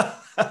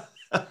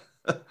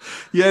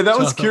 Yeah, that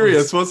was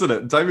curious, wasn't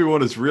it? Davey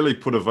Warner's really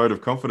put a vote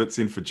of confidence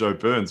in for Joe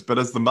Burns, but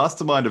as the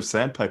mastermind of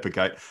Sandpaper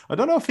Gate, I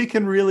don't know if he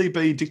can really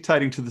be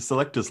dictating to the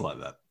selectors like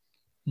that.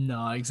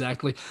 No,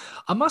 exactly.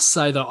 I must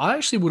say, though, I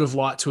actually would have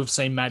liked to have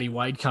seen Matty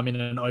Wade come in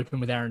and open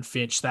with Aaron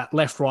Finch. That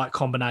left-right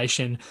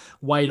combination,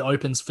 Wade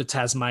opens for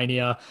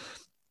Tasmania.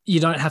 You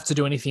don't have to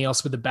do anything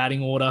else with the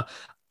batting order.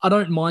 I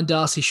don't mind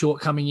Darcy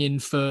Short coming in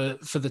for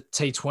the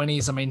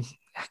T20s. I mean,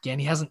 again,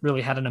 he hasn't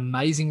really had an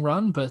amazing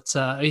run, but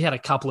he had a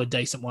couple of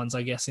decent ones,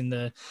 I guess, in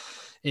the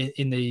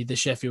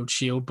Sheffield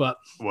Shield. But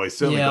he's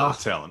certainly got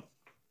the talent.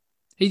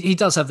 He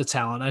does have the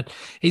talent. And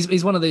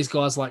he's one of these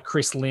guys like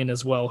Chris Lynn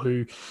as well,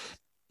 who,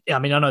 I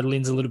mean, I know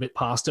Lynn's a little bit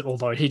past it,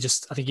 although I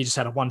think he just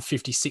had a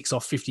 156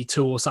 off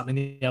 52 or something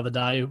the other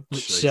day,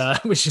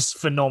 which is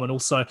phenomenal.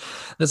 So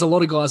there's a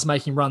lot of guys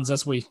making runs,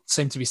 as we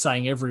seem to be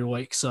saying every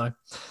week. So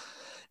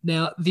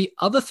now, the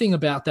other thing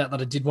about that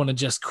I did want to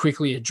just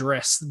quickly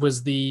address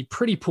was the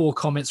pretty poor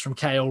comments from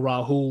KL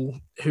Rahul,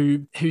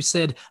 who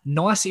said,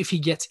 nice if he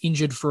gets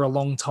injured for a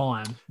long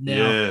time. Now,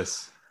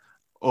 yes.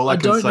 All I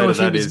can say to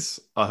that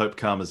is, I hope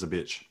Karma's a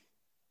bitch.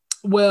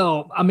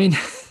 Well, I mean,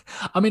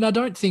 I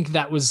don't think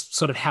that was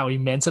sort of how he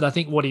meant it. I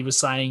think what he was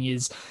saying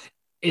is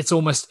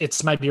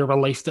it's maybe a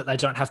relief that they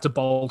don't have to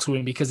bowl to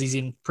him because he's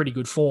in pretty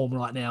good form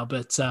right now.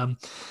 But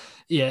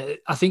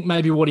I think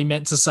maybe what he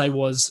meant to say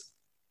was,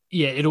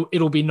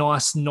 it'll be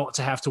nice not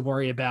to have to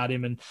worry about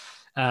him. And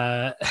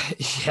I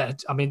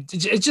mean,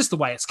 it's just the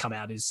way it's come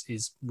out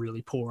is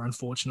really poor,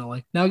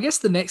 unfortunately. Now, I guess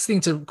the next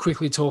thing to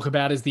quickly talk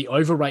about is the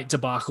overrate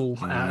debacle,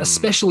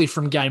 especially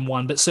from game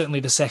one, but certainly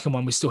the second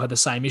one, we still had the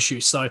same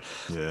issue. So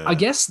I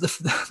guess the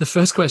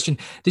first question,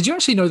 did you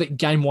actually know that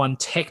game one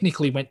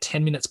technically went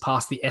 10 minutes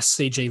past the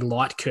SCG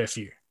light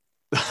curfew?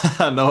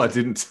 No, I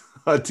didn't.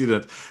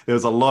 There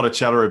was a lot of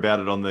chatter about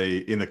it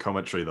in the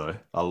commentary, though.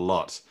 A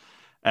lot.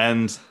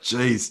 And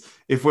geez,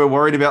 if we're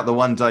worried about the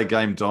one-day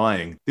game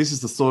dying, this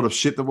is the sort of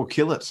shit that will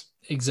kill it.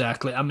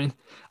 Exactly. I mean,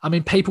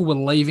 people were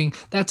leaving.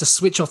 They had to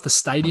switch off the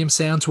stadium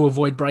sound to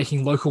avoid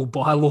breaking local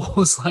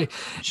bylaws.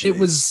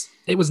 Jeez.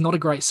 It was not a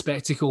great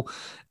spectacle.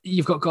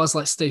 You've got guys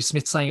like Steve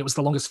Smith saying it was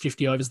the longest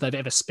 50 overs they've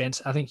ever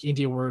spent. I think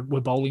India were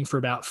bowling for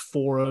about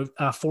 4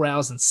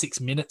 hours and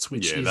 6 minutes,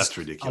 which is that's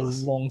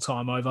ridiculous. A long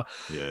time over.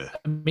 Yeah.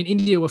 I mean,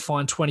 India were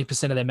fined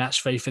 20% of their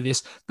match fee for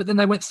this, but then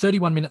they went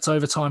 31 minutes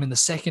overtime in the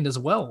second as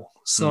well.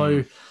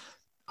 So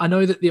I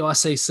know that the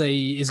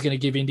ICC is going to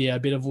give India a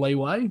bit of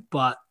leeway,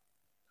 but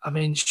I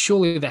mean,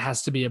 surely there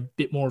has to be a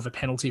bit more of a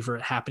penalty for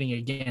it happening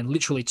again,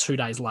 literally 2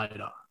 days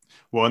later.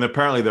 Well, and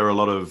apparently there are a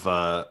lot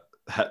of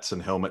hats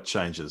and helmet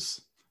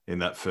changes in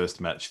that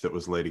first match that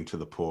was leading to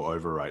the poor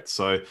overrate.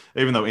 So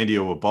even though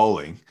India were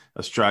bowling,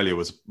 Australia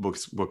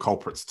were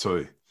culprits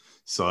too.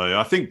 So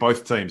I think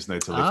both teams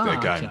need to lift their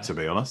game, to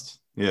be honest.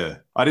 Yeah.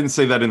 I didn't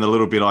see that in the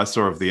little bit I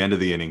saw of the end of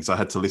the innings. I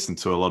had to listen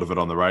to a lot of it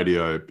on the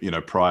radio,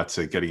 prior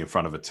to getting in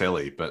front of a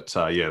telly. But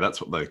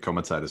that's what the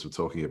commentators were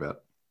talking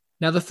about.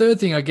 Now, the third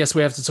thing I guess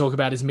we have to talk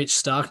about is Mitch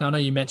Starc. Now, I know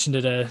you mentioned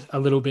it a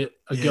little bit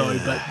ago,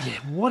 but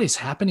what is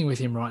happening with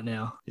him right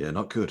now? Yeah,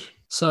 not good.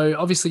 So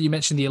obviously you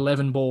mentioned the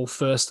 11-ball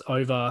first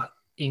over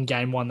in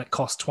game one that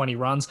cost 20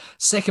 runs.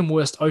 Second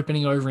worst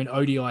opening over in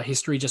ODI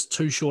history, just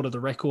too short of the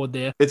record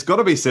there. It's got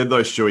to be said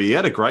though, Stewie, he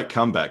had a great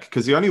comeback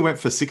because he only went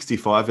for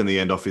 65 in the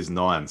end off his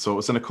 9. So it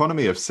was an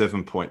economy of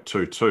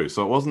 7.22.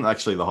 So it wasn't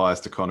actually the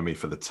highest economy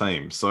for the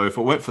team. So if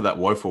it went for that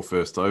woeful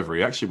first over,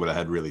 he actually would have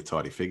had really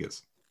tidy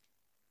figures.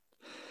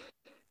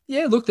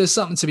 Yeah, look, there's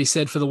something to be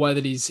said for the way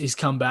that he's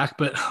come back.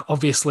 But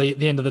obviously at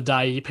the end of the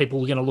day,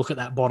 people are going to look at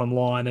that bottom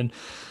line and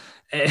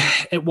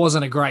it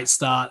wasn't a great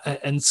start,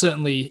 and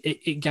certainly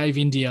it gave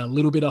India a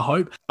little bit of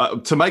hope.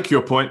 To make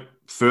your point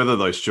further,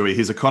 though, Stewie,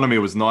 his economy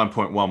was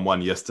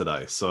 9.11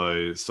 yesterday,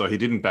 so he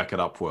didn't back it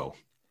up well.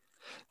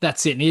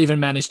 That's it. And he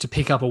even managed to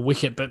pick up a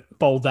wicket, but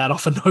bowled that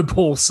off a no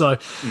ball. So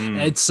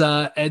it's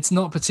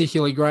not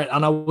particularly great.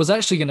 And I was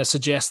actually going to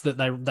suggest that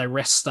they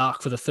rest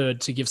Starc for the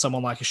third to give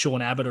someone like a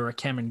Sean Abbott or a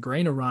Cameron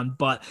Green a run,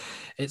 but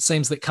it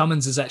seems that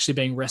Cummins is actually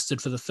being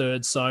rested for the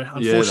third. So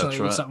unfortunately,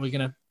 it looks like we're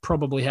going to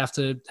probably have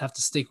to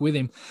stick with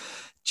him.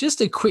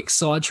 Just a quick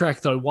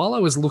sidetrack though, while I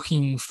was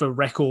looking for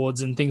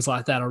records and things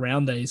like that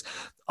around these,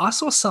 I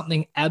saw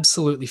something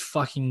absolutely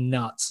fucking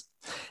nuts.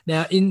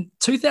 Now, in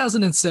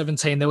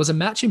 2017, there was a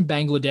match in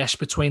Bangladesh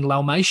between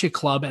Lalmatia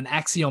Club and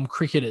Axiom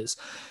Cricketers.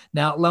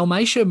 Now,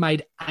 Lalmatia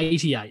made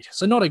 88,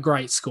 so not a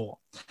great score.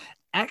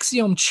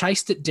 Axiom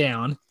chased it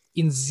down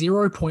in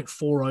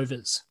 0.4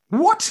 overs.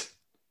 What?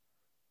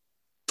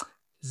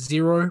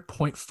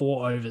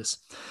 0.4 overs.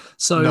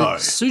 So No.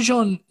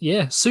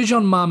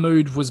 Sujan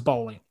Mahmood was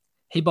bowling.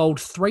 He bowled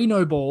 3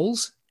 no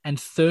balls and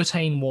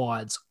 13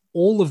 wides,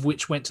 all of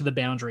which went to the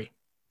boundary.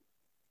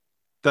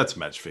 That's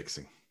match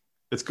fixing.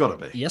 It's got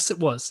to be. Yes, it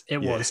was. It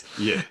was.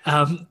 Yeah.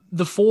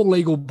 The 4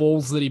 legal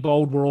balls that he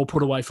bowled were all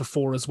put away for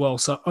 4 as well.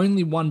 So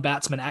only one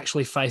batsman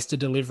actually faced a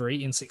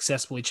delivery in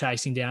successfully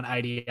chasing down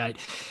 88.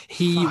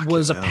 He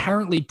was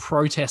apparently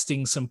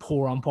protesting some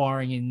poor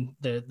umpiring in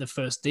the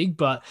first dig,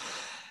 but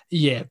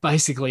yeah,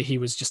 basically he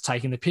was just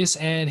taking the piss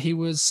and he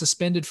was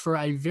suspended for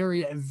a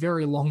very,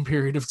 very long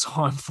period of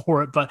time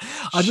for it. But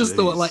I just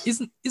thought, like,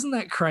 isn't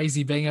that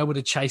crazy being able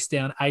to chase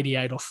down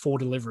 88 off 4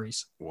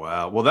 deliveries?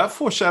 Wow. Well, that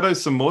foreshadows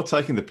some more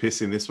taking the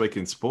piss in This Week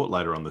in Sport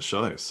later on the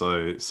show.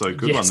 So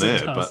good one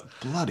there. But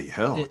bloody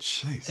hell,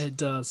 jeez. It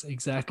does,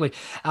 exactly.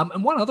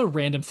 And one other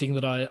random thing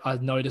that I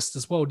noticed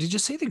as well, did you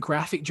see the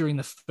graphic during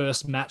the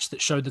first match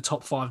that showed the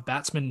top 5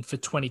 batsmen for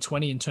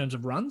 2020 in terms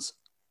of runs?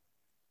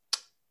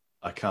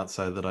 I can't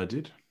say that I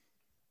did.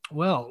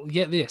 Well,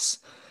 get this.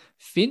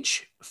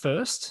 Finch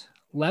first,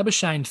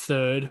 Labuschagne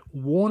third,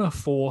 Warner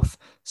fourth,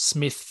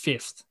 Smith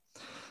fifth.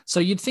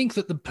 So you'd think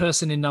that the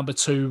person in number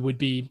 2 would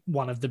be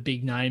one of the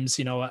big names,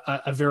 you know,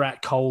 a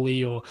Virat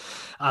Kohli or,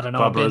 I don't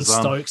know, Ben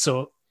Stokes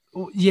or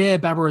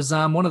Babar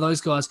Azam, one of those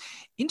guys.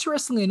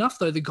 Interestingly enough,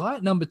 though, the guy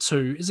at number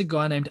 2 is a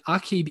guy named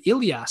Aqib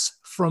Ilyas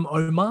from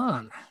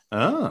Oman.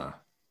 Ah.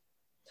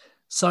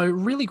 So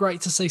really great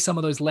to see some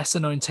of those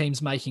lesser-known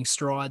teams making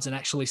strides and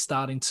actually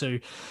starting to,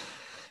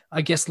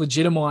 I guess,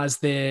 legitimize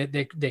their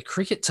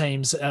cricket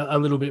teams a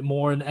little bit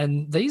more.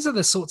 And these are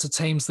the sorts of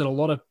teams that a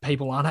lot of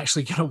people aren't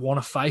actually going to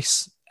want to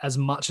face as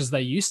much as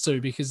they used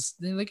to because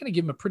they're going to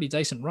give them a pretty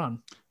decent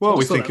run. Well,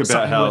 we think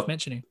about how worth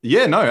mentioning.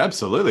 Yeah, no,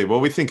 absolutely. Well,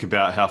 we think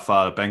about how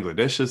far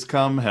Bangladesh has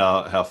come,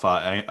 how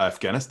far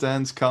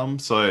Afghanistan's come.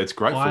 So it's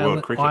great for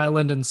world cricket.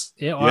 Ireland and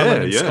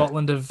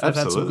Scotland have had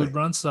some good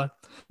runs. So.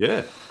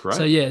 Yeah, great.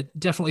 So, yeah,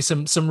 definitely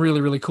some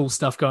really, really cool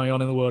stuff going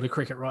on in the world of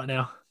cricket right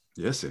now.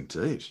 Yes,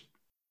 indeed.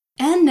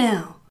 And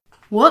now,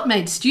 what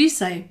made Stu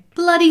say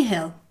bloody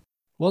hell?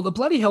 Well, the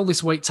bloody hell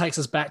this week takes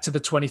us back to the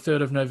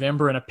 23rd of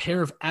November and a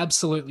pair of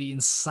absolutely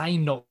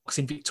insane knocks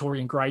in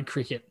Victorian grade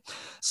cricket.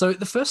 So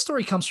the first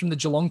story comes from the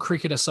Geelong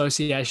Cricket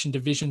Association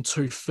Division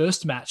 2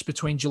 first match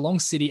between Geelong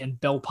City and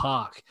Bell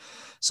Park.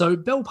 So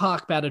Bell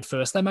Park batted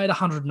first. They made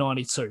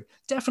 192.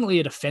 Definitely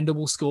a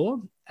defendable score.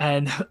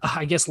 And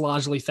I guess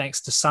largely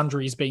thanks to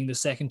Sundries being the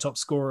second top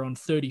scorer on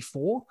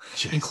 34,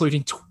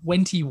 including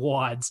 20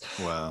 wides.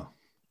 Wow.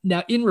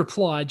 Now, in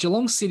reply,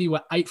 Geelong City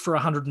were 8 for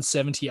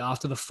 170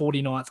 after the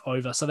 49th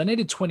over, so they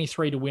needed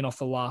 23 to win off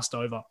the last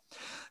over.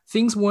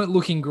 Things weren't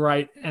looking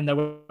great, and they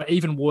were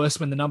even worse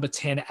when the number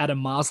 10, Adam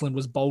Marsland,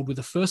 was bowled with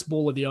the first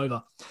ball of the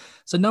over.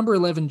 So number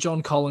 11,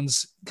 John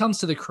Collins, comes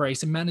to the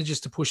crease and manages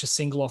to push a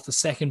single off the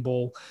second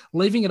ball,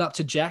 leaving it up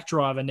to Jack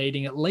Driver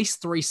needing at least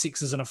 3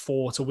 sixes and a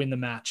 4 to win the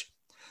match.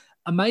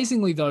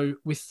 Amazingly, though,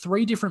 with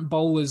 3 different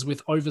bowlers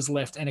with overs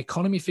left and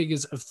economy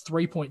figures of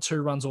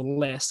 3.2 runs or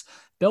less,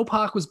 Bell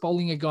Park was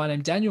bowling a guy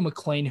named Daniel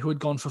McLean who had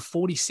gone for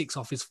 46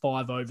 off his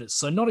 5 overs,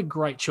 so not a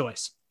great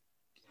choice.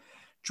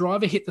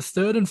 Driver hit the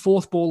 3rd and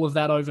 4th ball of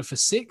that over for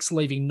 6,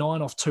 leaving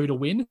 9 off 2 to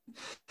win.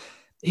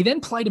 He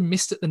then played and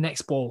missed at the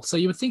next ball, so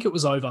you would think it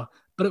was over,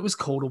 but it was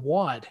called a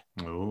wide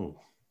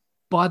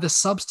by the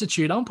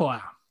substitute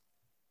umpire,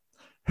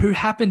 who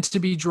happened to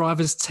be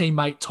Driver's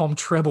teammate Tom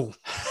Treble.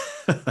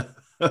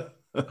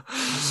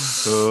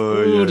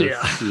 Oh,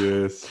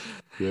 yes.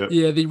 Yep.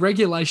 Yeah, the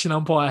regulation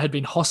umpire had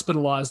been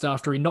hospitalised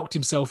after he knocked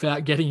himself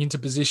out getting into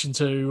position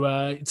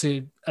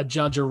to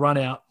adjudge a run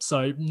out.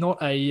 So not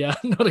a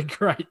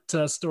great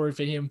story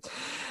for him.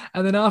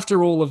 And then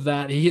after all of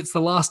that, he hits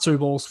the last 2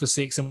 balls for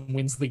 6 and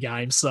wins the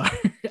game. So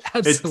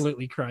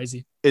absolutely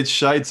crazy. It's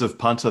shades of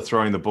punter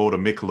throwing the ball to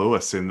Mick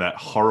Lewis in that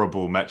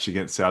horrible match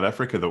against South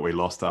Africa that we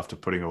lost after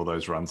putting all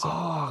those runs on.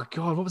 Oh,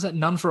 God, what was that?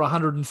 None for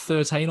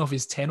 113 off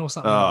his 10 or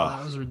something like that.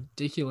 That was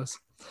ridiculous.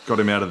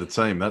 Got him out of the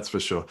team, that's for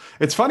sure.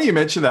 It's funny you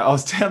mentioned that. I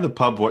was down the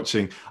pub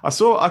watching. I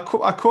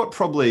caught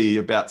probably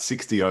about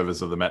 60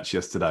 overs of the match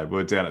yesterday. We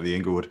were down at the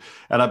Inglewood,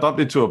 and I bumped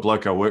into a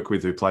bloke I work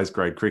with who plays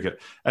grade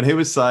cricket, and he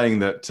was saying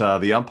that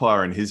the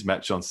umpire in his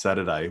match on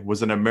Saturday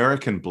was an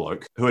American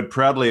bloke who had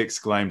proudly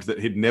exclaimed that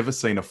he'd never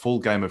seen a full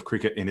game of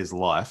cricket in his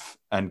life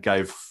and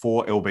gave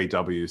 4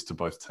 LBWs to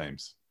both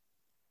teams.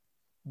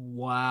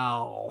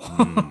 Wow.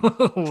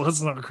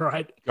 That's not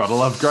great. Gotta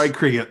love grade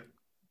cricket.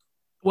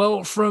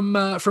 Well, from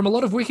a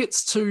lot of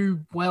wickets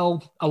to,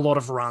 well, a lot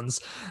of runs.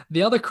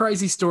 The other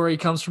crazy story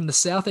comes from the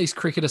Southeast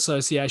Cricket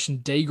Association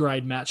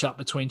D-grade matchup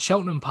between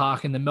Cheltenham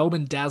Park and the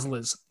Melbourne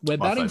Dazzlers, where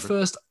batting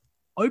first,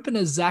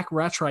 opener Zach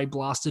Rattray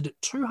blasted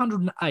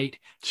 208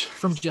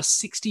 from just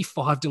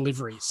 65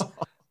 deliveries.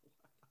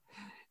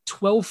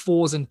 12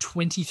 fours and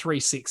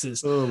 23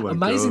 sixes. Oh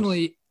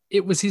Amazingly,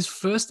 it was his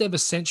first ever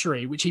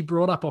century, which he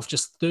brought up off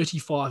just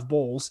 35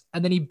 balls,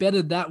 and then he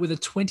betted that with a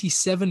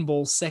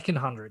 27-ball second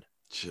 100.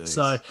 Jeez.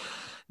 So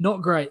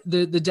Not great.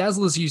 The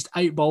Dazzlers used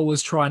 8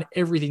 bowlers trying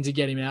everything to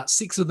get him out.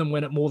 6 of them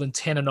went at more than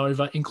 10 and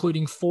over,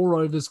 including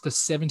 4 overs for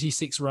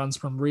 76 runs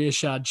from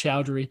Riashad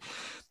Chowdhury.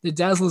 The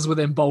Dazzlers were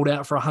then bowled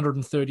out for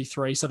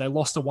 133, so they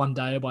lost a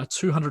one-dayer by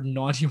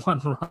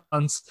 291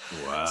 runs.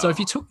 Wow. So if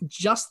you took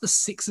just the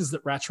 6s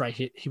that Rattray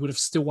hit, he would have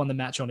still won the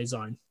match on his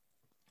own.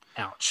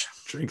 Ouch.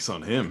 Drinks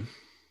on him.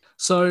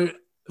 So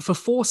for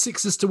 4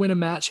 6s to win a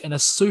match and a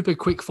super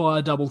quick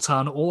fire double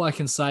ton, all I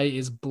can say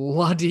is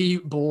bloody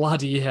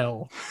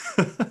hell.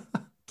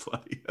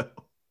 Bloody hell.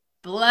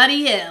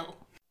 Bloody hell.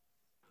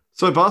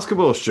 So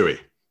basketball, Stewie.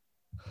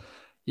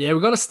 Yeah,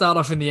 we've got to start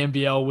off in the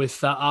NBL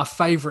with our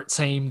favourite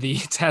team, the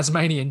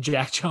Tasmanian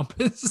Jack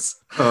Jumpers.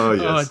 Oh,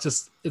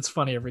 yes. It's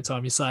funny every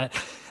time you say it.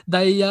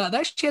 They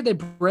actually had their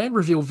brand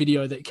reveal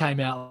video that came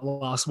out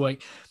last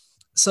week.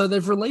 So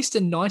they've released a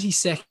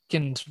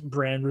 90-second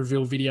brand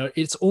reveal video.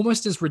 It's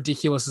almost as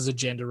ridiculous as a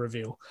gender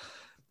reveal.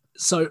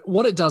 So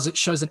what it does, it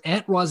shows an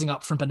ant rising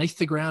up from beneath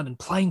the ground and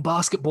playing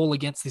basketball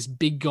against this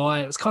big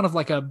guy. It was kind of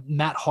like a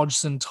Matt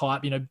Hodgson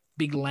type,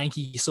 big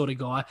lanky sort of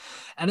guy.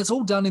 And it's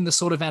all done in the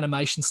sort of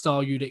animation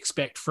style you'd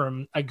expect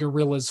from a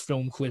Gorillaz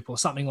film clip or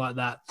something like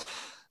that.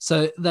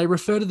 So they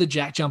refer to the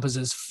Jack Jumpers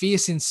as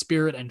fierce in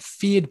spirit and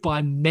feared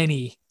by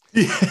many.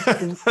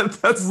 Yeah,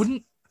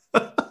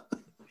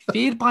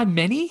 Feared by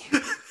many?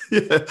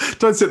 Yeah,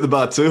 don't set the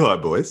bar too high,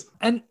 boys.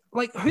 And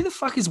who the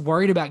fuck is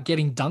worried about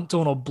getting dunked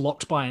on or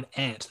blocked by an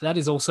ant?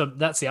 That's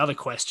the other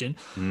question.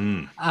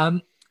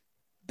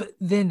 But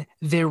then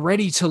they're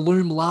ready to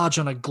loom large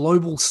on a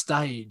global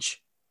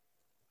stage.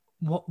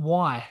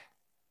 Why?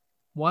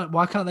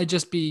 Why can't they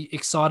just be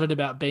excited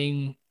about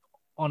being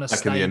on a Back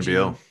stage in the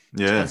NBL?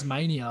 Yeah.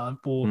 Tasmania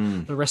or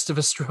the rest of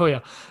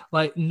Australia?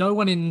 No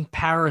one in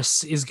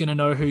Paris is going to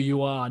know who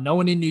you are. No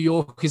one in New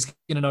York is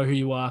going to know who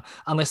you are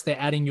unless they're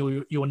adding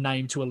your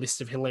name to a list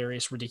of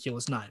hilarious,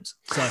 ridiculous names.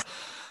 So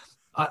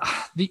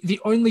the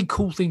only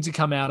cool thing to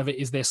come out of it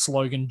is their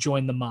slogan,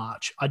 "Join the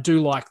March." I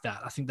do like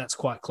that. I think that's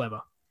quite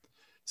clever.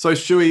 So,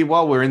 Stewie,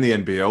 while we're in the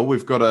NBL,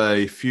 we've got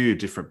a few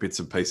different bits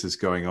and pieces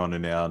going on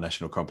in our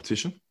national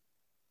competition.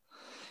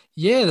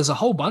 Yeah, there's a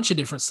whole bunch of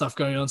different stuff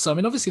going on. So,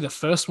 obviously the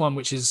first one,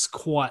 which is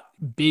quite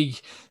big,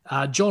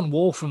 John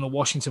Wall from the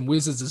Washington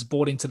Wizards is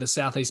bought into the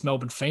Southeast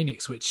Melbourne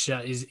Phoenix, which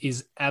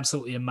is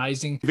absolutely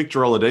amazing.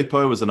 Victor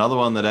Oladipo was another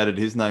one that added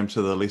his name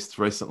to the list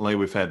recently.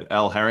 We've had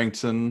Al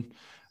Harrington.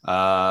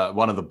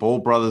 One of the Ball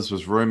brothers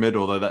was rumoured,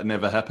 although that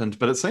never happened.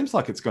 But it seems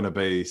like it's going to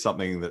be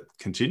something that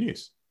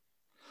continues.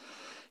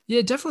 Yeah,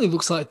 it definitely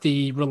looks like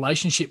the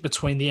relationship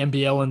between the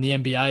NBL and the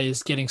NBA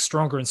is getting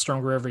stronger and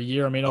stronger every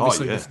year.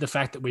 Obviously, the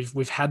fact that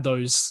we've had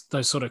those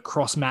sort of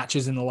cross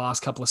matches in the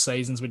last couple of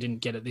seasons, we didn't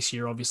get it this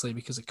year, obviously,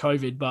 because of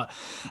COVID. But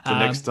the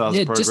Next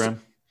Stars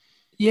program.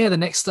 The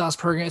Next Stars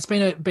program. It's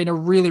been a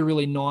really,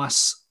 really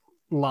nice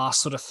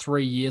last sort of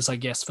 3 years, I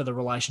guess, for the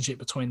relationship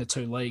between the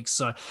two leagues.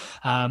 So,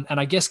 and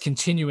I guess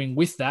continuing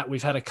with that,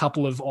 we've had a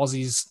couple of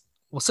Aussies.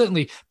 Well,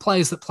 certainly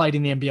players that played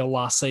in the NBL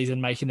last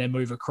season making their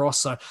move across.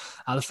 So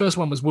the first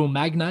one was Will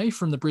Magnay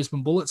from the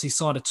Brisbane Bullets. He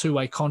signed a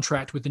 2-way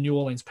contract with the New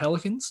Orleans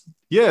Pelicans.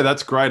 Yeah,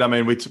 that's great.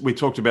 We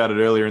talked about it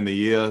earlier in the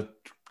year,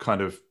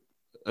 kind of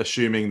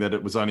assuming that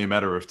it was only a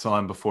matter of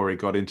time before he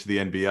got into the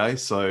NBA.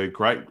 So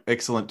great,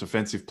 excellent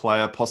defensive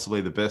player, possibly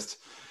the best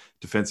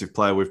defensive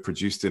player we've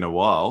produced in a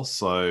while.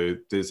 So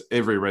there's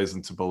every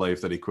reason to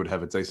believe that he could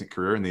have a decent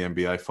career in the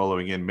NBA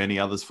following in many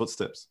others'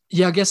 footsteps.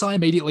 Yeah, I guess I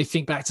immediately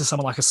think back to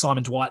someone like a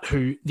Simon Dwight,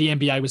 who the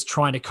NBA was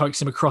trying to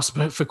coax him across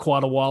for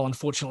quite a while.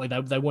 Unfortunately,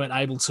 they weren't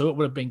able to. It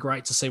would have been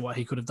great to see what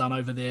he could have done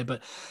over there.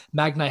 But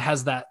Magnay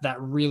has that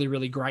really,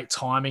 really great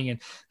timing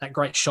and that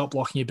great shot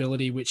blocking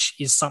ability, which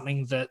is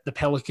something that the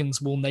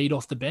Pelicans will need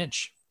off the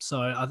bench. So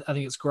I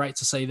think it's great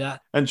to see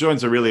that. And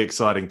joins a really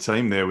exciting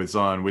team there with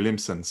Zion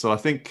Williamson. So I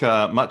think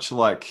much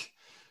like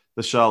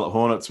the Charlotte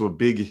Hornets were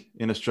big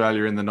in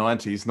Australia in the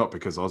 90s, not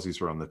because Aussies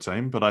were on the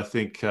team, but I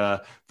think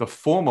the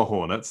former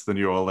Hornets, the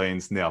New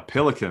Orleans, now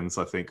Pelicans,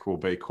 I think will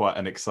be quite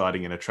an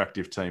exciting and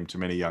attractive team to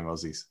many young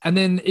Aussies. And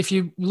then if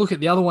you look at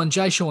the other one,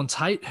 Jae'Sean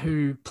Tate,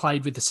 who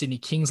played with the Sydney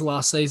Kings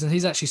last season,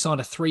 he's actually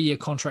signed a 3-year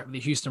contract with the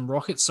Houston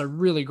Rockets. So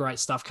really great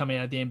stuff coming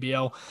out of the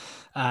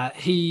NBL.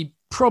 He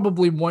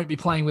probably won't be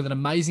playing with an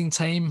amazing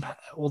team,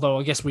 although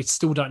I guess we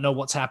still don't know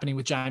what's happening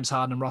with James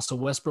Harden and Russell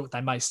Westbrook.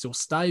 They may still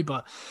stay,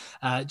 but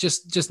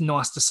just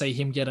nice to see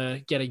him get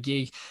a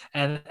gig.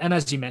 And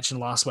as you mentioned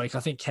last week,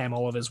 I think Cam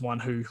Oliver's one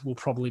who will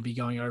probably be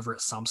going over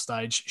at some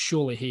stage.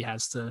 Surely he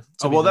has to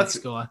be the next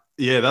guy.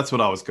 Yeah, that's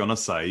what I was going to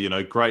say.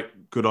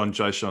 Good on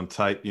Jae'Sean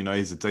Tate.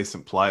 He's a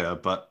decent player,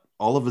 but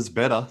Oliver's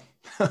better.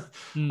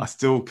 I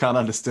still can't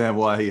understand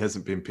why he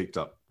hasn't been picked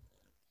up.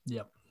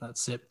 Yep,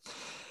 that's it.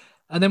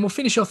 And then we'll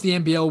finish off the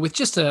NBL with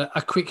just a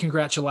quick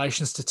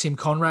congratulations to Tim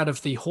Coenraad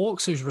of the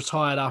Hawks, who's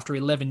retired after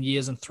 11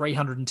 years and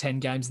 310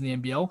 games in the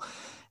NBL.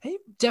 He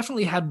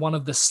definitely had one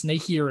of the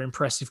sneakier,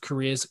 impressive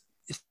careers.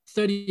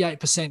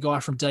 38% guy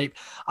from deep.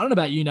 I don't know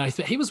about you, Nath,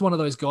 but he was one of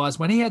those guys,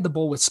 when he had the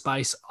ball with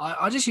space,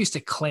 I just used to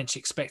clench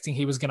expecting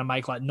he was going to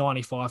make like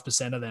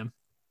 95% of them.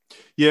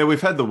 Yeah,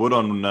 we've had the wood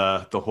on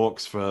the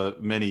Hawks for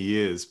many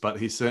years, but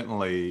he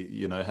certainly,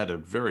 had a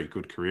very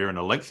good career and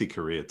a lengthy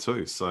career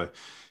too. So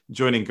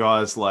joining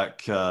guys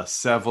like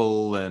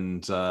Saville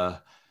and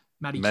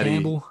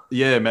Campbell.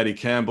 Yeah, Matty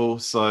Campbell.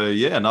 So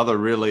yeah, another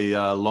really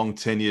long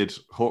tenured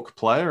Hawk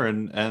player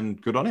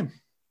and good on him.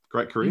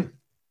 Great career.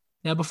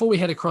 Now, before we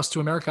head across to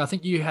America, I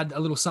think you had a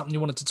little something you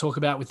wanted to talk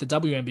about with the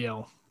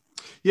WNBL.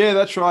 Yeah,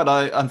 that's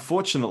right.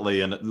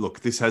 Unfortunately, and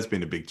look, this has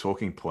been a big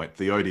talking point.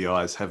 The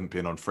ODIs haven't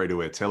been on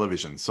free-to-air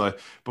television. So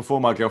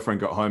before my girlfriend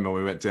got home and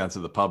we went down to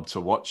the pub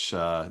to watch,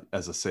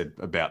 as I said,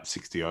 about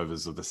 60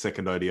 overs of the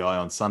second ODI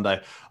on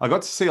Sunday, I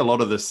got to see a lot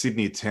of the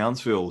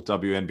Sydney-Townsville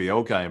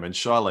WNBL game and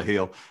Shyla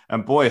Heal.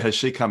 And boy, has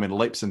she come in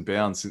leaps and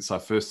bounds since I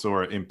first saw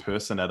her in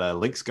person at a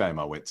Lynx game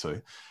I went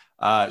to.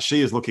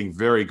 She is looking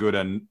very good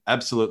and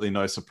absolutely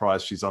no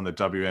surprise she's on the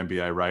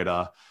WNBA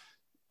radar.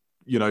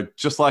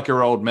 Just like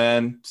her old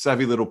man,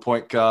 savvy little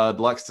point guard,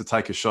 likes to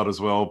take a shot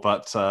as well.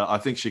 But I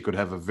think she could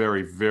have a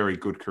very, very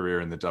good career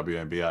in the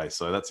WNBA.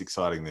 So that's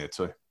exciting there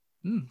too.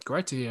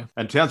 Great to hear.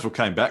 And Townsville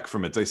came back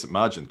from a decent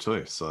margin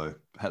too. So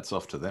hats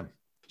off to them.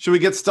 Should we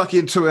get stuck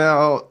into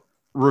our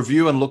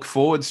review and look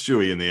forward,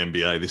 Stewie, in the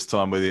NBA this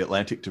time with the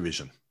Atlantic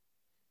Division?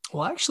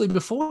 Well, actually,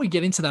 before we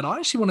get into that, I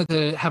actually wanted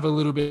to have a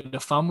little bit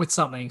of fun with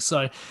something.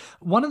 So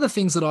one of the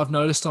things that I've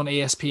noticed on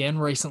ESPN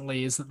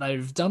recently is that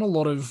they've done a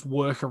lot of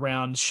work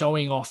around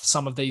showing off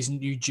some of these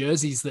new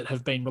jerseys that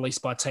have been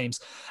released by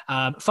teams.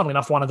 Funnily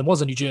enough, one of them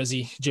was a New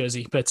Jersey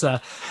jersey, but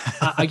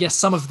I guess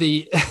some of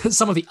the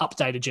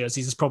updated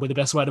jerseys is probably the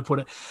best way to put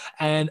it.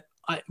 And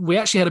we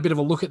actually had a bit of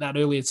a look at that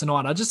earlier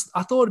tonight.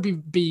 I thought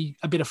it'd be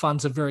a bit of fun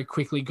to very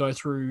quickly go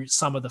through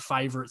some of the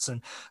favorites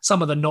and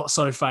some of the not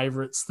so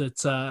favorites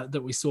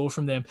that we saw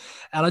from them.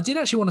 And I did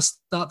actually want to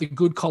start the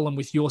good column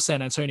with your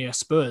San Antonio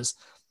Spurs.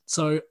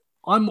 So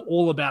I'm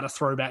all about a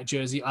throwback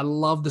jersey. I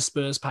love the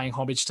Spurs paying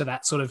homage to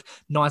that sort of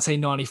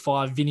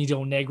 1995 Vinny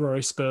Del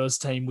Negro Spurs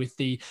team with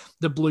the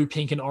blue,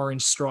 pink, and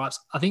orange stripes.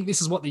 I think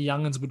this is what the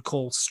youngins would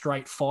call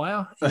straight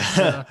fire,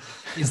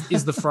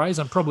 is the phrase.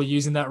 I'm probably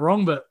using that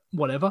wrong, but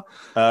whatever.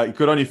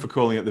 Good on you for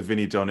calling it the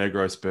Vinny Del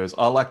Negro Spurs.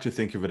 I like to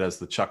think of it as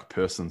the Chuck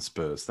Person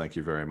Spurs. Thank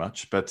you very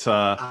much. But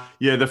the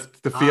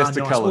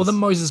Fiesta nice. colours. Or the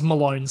Moses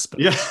Malone Spurs.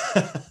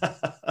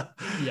 Yeah.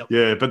 Yep.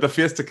 Yeah, but the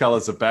Fiesta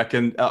colours are back.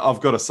 And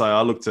I've got to say,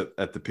 I looked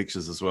at the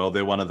pictures as well.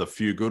 They're one of the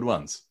few good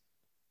ones.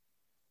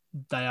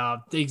 They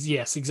are.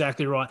 Yes,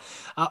 exactly right.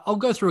 I'll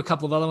go through a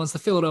couple of other ones. The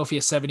Philadelphia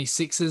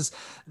 76ers,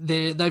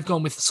 they've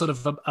gone with sort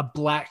of a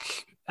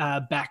black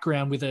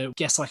background with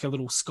like a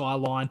little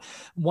skyline.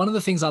 One of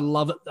the things I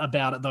love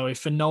about it, though, if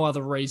for no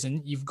other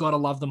reason, you've got to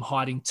love them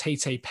hiding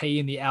TTP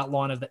in the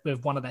outline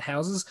of one of the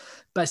houses,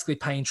 basically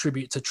paying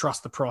tribute to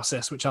Trust the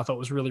Process, which I thought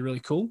was really,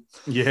 really cool.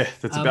 Yeah,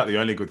 that's about the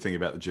only good thing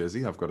about the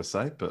jersey, I've got to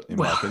say, but in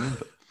my opinion.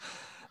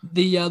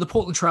 The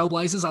Portland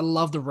Trailblazers, I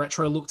love the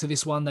retro look to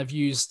this one. They've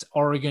used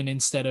Oregon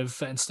instead of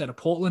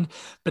Portland,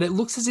 but it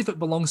looks as if it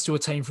belongs to a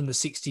team from the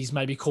 60s,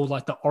 maybe called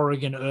like the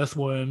Oregon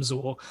Earthworms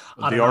or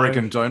the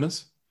Oregon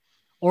Donors.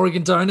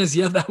 Oregon Donors,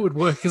 yeah, that would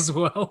work as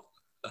well.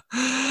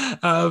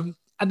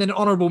 And then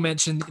honorable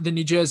mention, the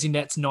New Jersey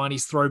Nets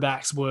 90s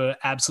throwbacks were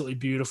absolutely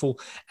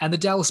beautiful. And the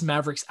Dallas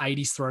Mavericks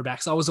 80s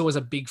throwbacks, I was always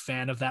a big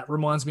fan of that.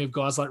 Reminds me of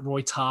guys like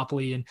Roy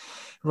Tarpley and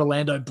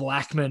Rolando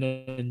Blackman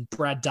and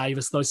Brad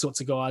Davis, those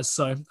sorts of guys.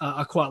 So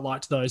I quite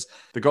liked those.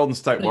 The Golden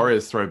State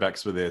Warriors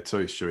throwbacks were there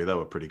too, Stewie. They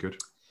were pretty good.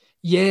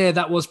 Yeah,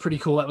 that was pretty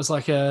cool. That was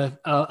like a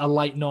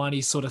late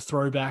 90s sort of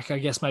throwback, I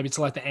guess, maybe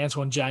to like the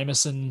Antoine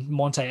Jameson,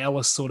 Monte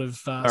Ellis sort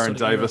of. Aaron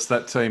Davis,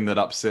 that team that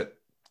upset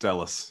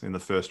Dallas in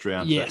the first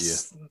round that year.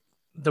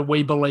 The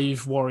We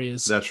Believe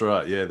Warriors. That's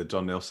right. Yeah, the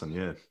Don Nelson.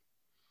 Yeah.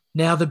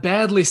 Now, the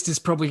bad list is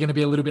probably going to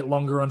be a little bit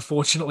longer,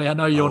 unfortunately. I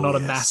know you're not a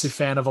massive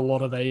fan of a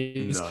lot of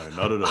these. No,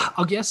 not at all.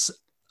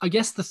 I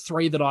guess the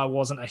three that I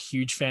wasn't a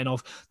huge fan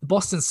of, the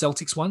Boston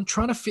Celtics one,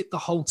 trying to fit the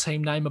whole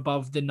team name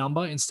above the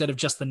number instead of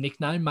just the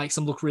nickname makes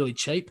them look really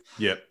cheap.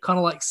 Yep. Kind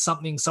of like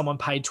something someone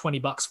paid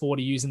 $20 for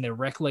to use in their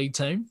rec league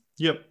team.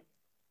 Yep.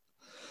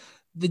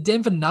 The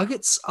Denver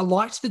Nuggets, I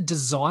liked the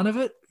design of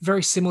it,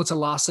 very similar to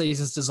last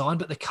season's design,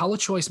 but the color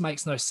choice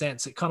makes no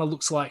sense. It kind of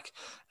looks like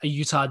a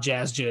Utah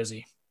Jazz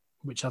jersey,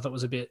 which I thought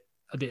was a bit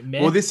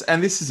meh. Well, this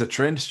is a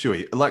trend,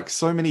 Stewie. Like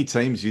so many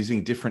teams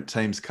using different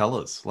teams'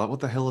 colors. Like, what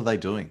the hell are they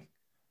doing?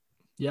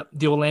 Yep.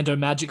 The Orlando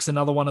Magic's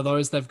another one of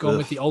those. They've gone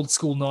with the old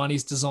school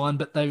 90s design,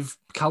 but they've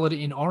colored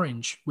it in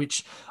orange,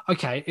 which,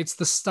 okay, it's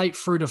the state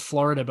fruit of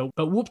Florida,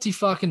 but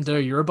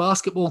whoop-de-fucking-do. You're a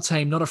basketball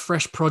team, not a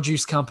fresh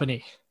produce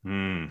company.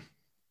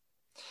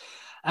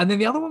 And then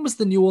the other one was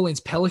the New Orleans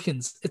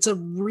Pelicans. It's a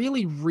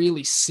really,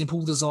 really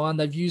simple design.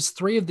 They've used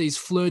three of these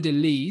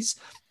fleur-de-lis,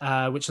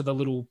 which are the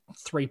little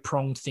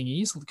three-pronged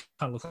thingies. Kind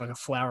of look like a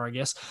flower, I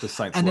guess. The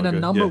Saints and then logo. a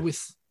number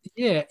with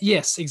Yeah,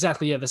 yes,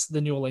 exactly. Yeah, that's the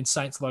New Orleans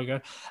Saints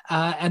logo.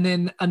 And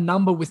then a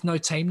number with no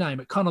team name.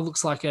 It kind of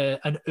looks like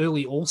an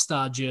early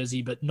All-Star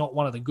jersey, but not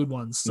one of the good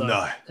ones. So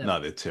No,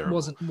 they're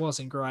terrible.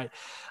 Wasn't great.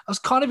 I was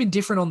kind of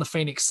indifferent on the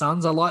Phoenix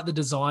Suns. I like the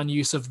design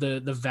use of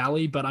the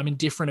valley, but I'm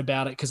indifferent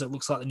about it because it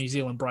looks like the New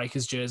Zealand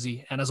Breakers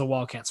jersey. And as a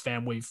Wildcats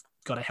fan, we've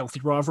got a healthy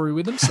rivalry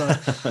with them, so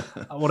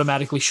I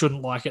automatically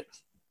shouldn't like it.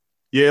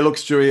 Yeah, look,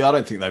 Stewie, I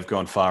don't think they've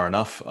gone far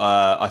enough.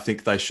 I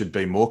think they should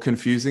be more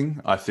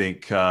confusing. I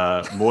think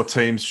more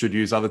teams should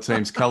use other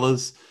teams'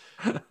 colours.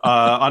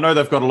 I know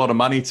they've got a lot of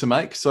money to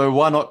make, so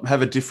why not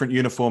have a different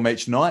uniform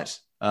each night?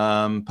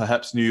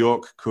 Perhaps New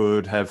York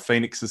could have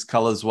Phoenix's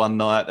colours one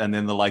night and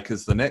then the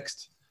Lakers the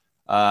next.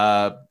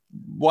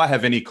 Why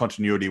have any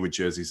continuity with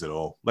jerseys at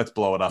all? Let's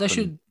blow it up.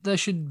 They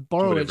should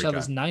borrow each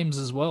other's names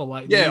as well.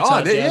 Like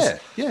yeah,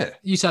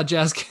 Utah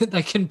Jazz,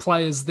 they can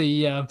play as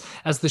the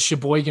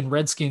Sheboygan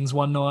Redskins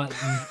one night.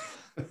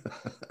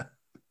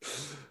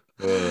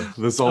 The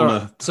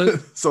Zollner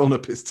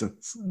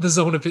Pistons. The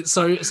Zollner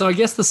Pistons. So I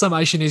guess the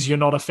summation is you're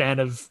not a fan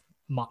of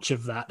much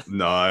of that.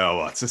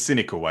 No, it's a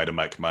cynical way to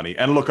make money.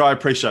 And look, I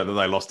appreciate that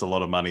they lost a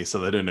lot of money, so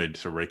they do need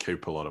to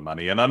recoup a lot of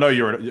money. And I know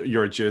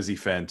you're a Jersey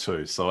fan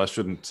too, so I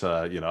shouldn't,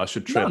 I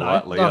should tread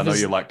lightly. I know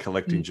you like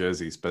collecting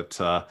jerseys,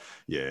 but I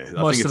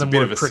think it's a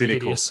bit of a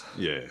cynical. Hideous.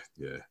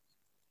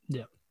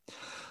 Yeah.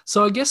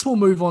 So I guess we'll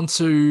move on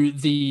to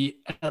the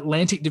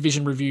Atlantic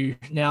Division review.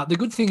 Now, the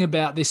good thing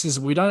about this is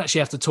we don't actually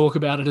have to talk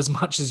about it as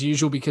much as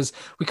usual because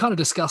we kind of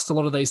discussed a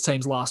lot of these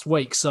teams last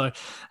week. So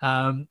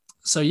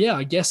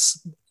I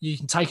guess you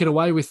can take it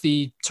away with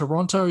the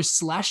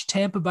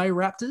Toronto/Tampa Bay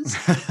Raptors.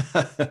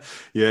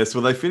 Yes,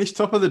 well, they finished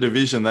top of the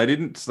division. They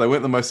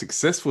weren't the most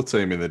successful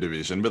team in the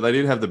division, but they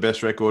did have the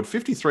best record,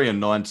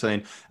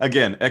 53-19.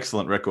 Again,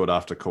 excellent record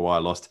after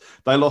Kawhi lost.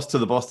 They lost to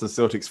the Boston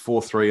Celtics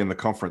 4-3 in the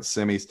conference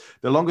semis.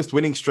 Their longest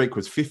winning streak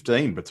was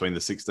 15 between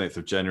the 16th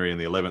of January and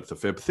the 11th of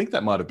Feb. I think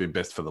that might have been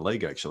best for the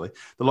league, actually.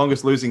 The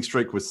longest losing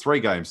streak was 3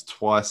 games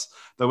twice.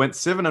 They went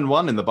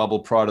 7-1 in the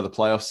bubble prior to the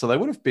playoffs, so they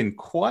would have been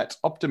quite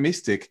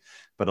optimistic.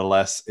 But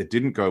alas, it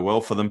didn't go well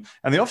for them.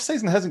 And the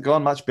offseason hasn't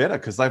gone much better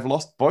because they've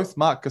lost both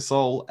Marc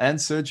Gasol and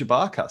Serge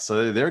Ibaka.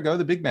 So there go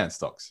the big man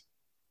stocks.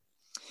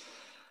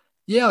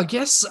 Yeah, I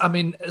guess,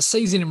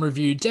 season in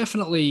review,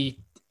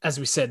 definitely, as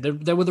we said,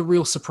 they were the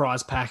real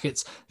surprise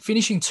packets.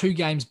 Finishing 2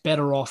 games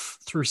better off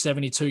through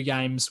 72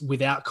 games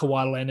without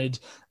Kawhi Leonard,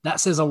 that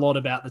says a lot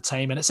about the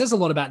team. And it says a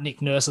lot about Nick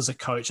Nurse as a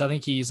coach. I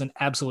think he is an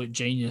absolute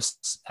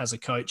genius as a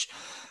coach.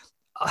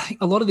 I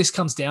think a lot of this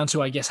comes down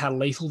to, I guess, how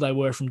lethal they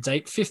were from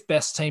deep. 5th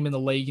best team in the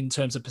league in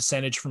terms of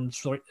percentage from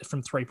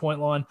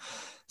three-point line.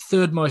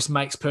 3rd most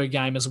makes per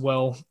game as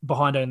well,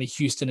 behind only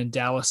Houston and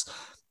Dallas.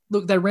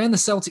 Look, they ran the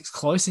Celtics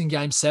close in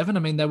Game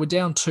 7. They were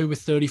down 2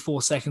 with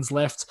 34 seconds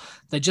left.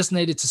 They just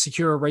needed to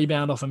secure a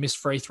rebound off a missed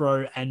free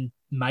throw, and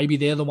maybe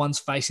they're the ones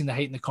facing the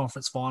Heat in the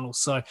conference finals.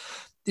 So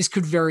this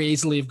could very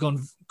easily have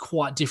gone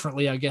quite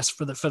differently, I guess,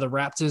 for the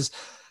Raptors.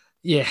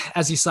 Yeah,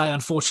 as you say,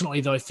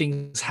 unfortunately, though,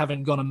 things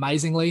haven't gone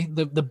amazingly.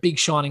 The big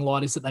shining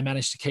light is that they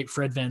managed to keep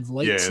Fred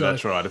VanVleet. Yeah,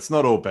 that's right. It's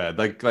not all bad.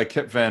 They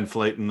kept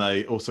VanVleet and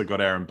they also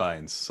got Aaron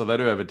Baines. So they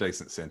do have a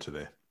decent centre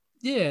there.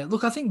 Yeah,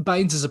 look, I think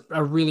Baines is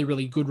a really,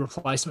 really good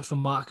replacement for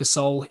Marc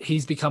Gasol.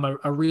 He's become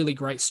a really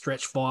great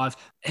stretch 5.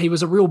 He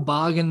was a real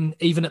bargain,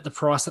 even at the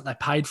price that they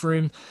paid for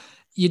him.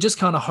 You just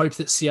kind of hope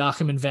that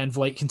Siakam and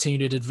VanVleet continue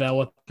to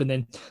develop, and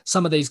then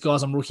some of these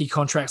guys on rookie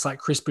contracts like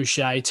Chris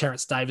Boucher,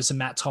 Terrence Davis, and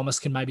Matt Thomas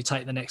can maybe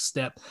take the next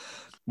step.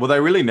 Well, they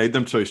really need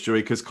them to, Stewie,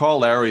 because Kyle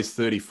Lowry's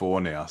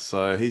 34 now,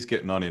 so he's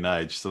getting on in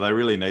age. So they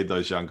really need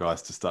those young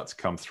guys to start to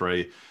come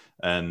through,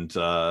 and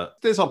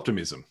there's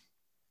optimism.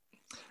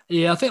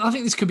 Yeah, I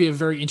think this could be a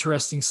very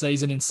interesting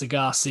season in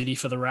Cigar City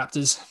for the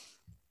Raptors.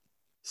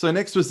 So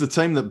next was the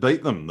team that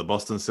beat them, the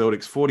Boston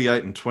Celtics,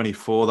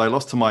 48-24. They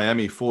lost to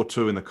Miami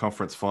 4-2 in the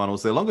conference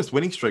finals. Their longest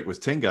winning streak was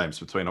 10 games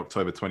between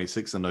October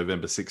 26 and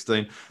November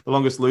 16. The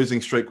longest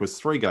losing streak was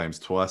 3 games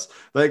twice.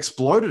 They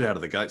exploded out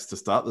of the gates to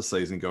start the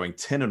season, going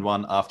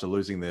 10-1 after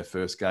losing their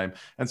first game.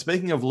 And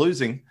speaking of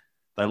losing,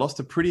 they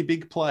lost a pretty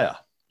big player.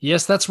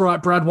 Yes, that's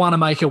right. Brad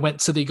Wanamaker went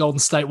to the Golden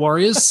State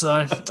Warriors.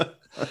 So,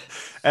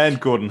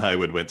 and Gordon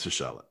Hayward went to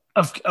Charlotte.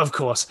 Of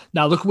course.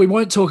 Now, look, we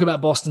won't talk about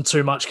Boston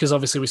too much because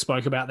obviously we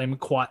spoke about them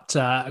quite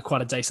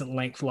a decent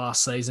length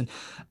last season.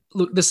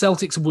 Look, the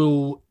Celtics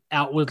will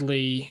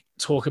outwardly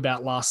talk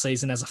about last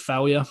season as a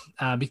failure,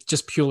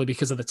 just purely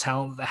because of the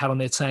talent that they had on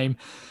their team.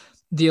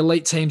 The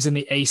elite teams in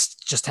the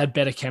East just had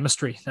better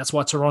chemistry. That's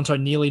why Toronto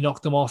nearly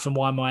knocked them off and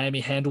why Miami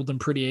handled them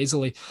pretty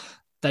easily.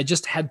 They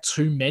just had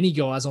too many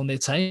guys on their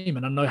team.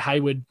 And I know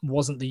Hayward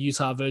wasn't the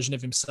Utah version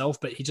of himself,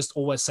 but he just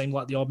always seemed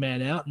like the odd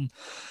man out. And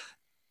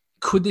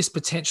could this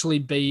potentially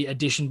be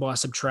addition by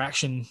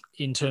subtraction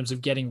in terms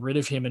of getting rid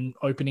of him and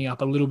opening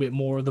up a little bit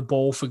more of the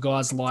ball for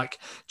guys like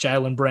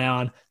Jaylen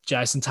Brown,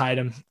 Jason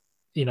Tatum,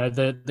 the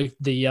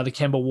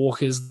Kemba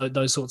Walkers,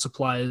 those sorts of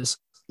players?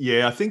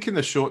 Yeah, I think in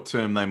the short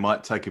term, they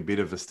might take a bit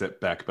of a step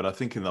back, but I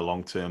think in the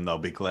long term, they'll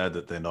be glad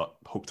that they're not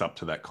hooked up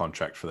to that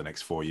contract for the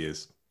next 4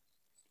 years.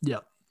 Yeah.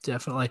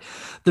 Definitely.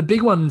 The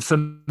big one for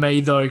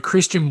me, though,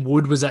 Christian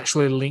Wood was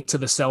actually linked to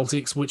the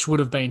Celtics, which would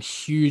have been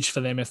huge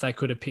for them if they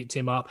could have picked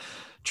him up.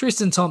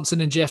 Tristan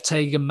Thompson and Jeff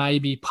Teague are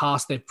maybe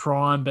past their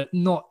prime, but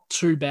not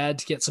too bad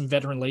to get some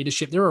veteran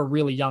leadership. They're a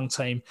really young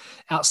team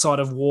outside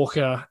of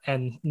Walker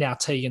and now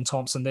Teague and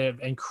Thompson. They're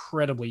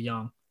incredibly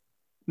young.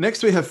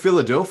 Next, we have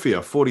Philadelphia,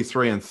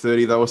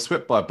 43-30. They were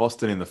swept by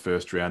Boston in the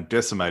first round,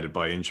 decimated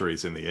by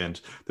injuries in the end.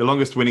 Their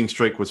longest winning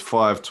streak was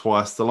 5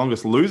 twice. The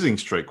longest losing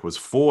streak was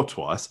 4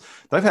 twice.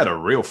 They've had a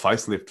real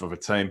facelift of a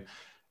team.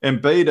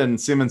 Embiid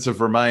and Simmons have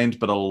remained,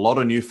 but a lot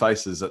of new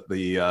faces at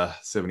the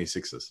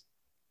 76ers.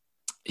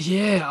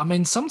 Yeah, I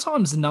mean,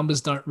 sometimes the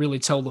numbers don't really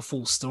tell the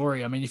full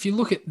story. I mean, if you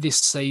look at this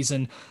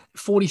season,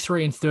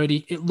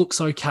 43-30, it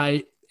looks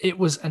okay. It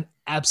was an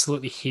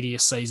absolutely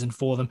hideous season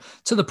for them,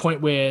 to the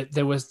point where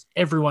there was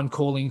everyone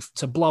calling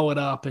to blow it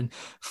up and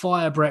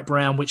fire Brett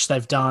Brown, which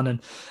they've done,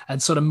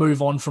 and sort of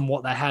move on from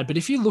what they had. But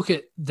if you look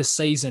at the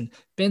season,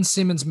 Ben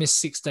Simmons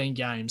missed 16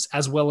 games,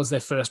 as well as their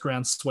first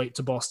round sweep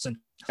to Boston.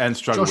 And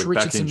struggled with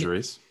back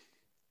injuries.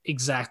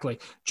 Exactly.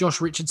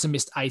 Josh Richardson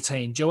missed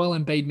 18. Joel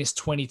Embiid missed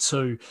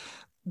 22.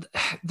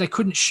 They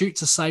couldn't shoot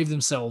to save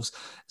themselves.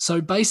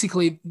 So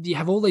basically, you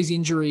have all these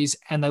injuries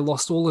and they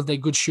lost all of their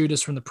good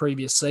shooters from the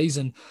previous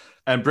season.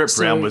 And Brett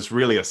Brown was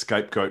really a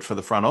scapegoat for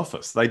the front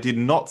office. They did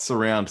not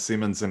surround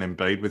Simmons and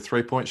Embiid with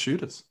three-point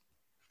shooters.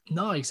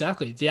 No,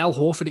 exactly. The Al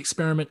Horford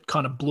experiment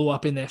kind of blew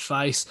up in their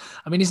face.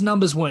 I mean, his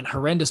numbers weren't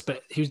horrendous,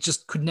 but he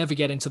just could never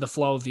get into the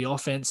flow of the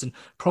offense and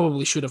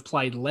probably should have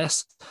played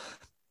less.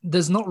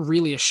 There's not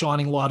really a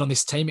shining light on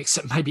this team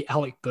except maybe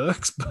Alec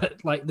Burks, but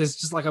there's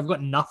just I've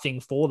got nothing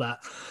for that.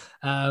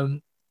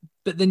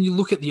 But then you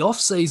look at the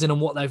offseason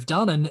and what they've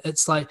done, and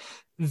it's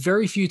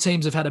very few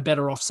teams have had a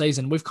better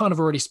offseason. We've kind of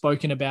already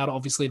spoken about,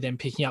 obviously, them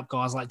picking up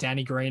guys like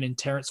Danny Green and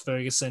Terrence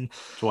Ferguson.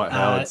 Dwight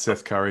Howard,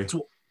 Seth Curry.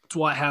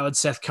 Dwight Howard,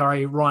 Seth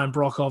Curry, Ryan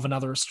Broekhoff,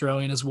 another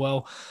Australian as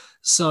well.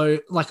 So,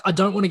 I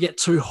don't want to get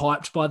too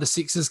hyped by the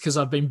Sixers because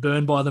I've been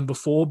burned by them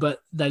before, but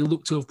they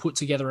look to have put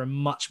together a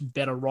much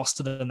better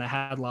roster than they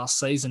had last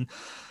season.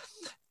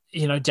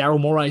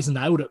 Daryl Morey's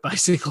nailed it,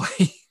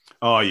 basically.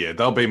 Oh, yeah,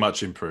 they'll be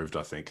much improved,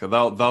 I think.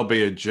 They'll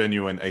be a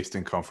genuine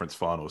Eastern Conference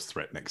Finals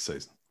threat next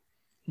season.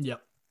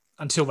 Yep,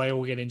 until they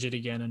all get injured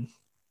again and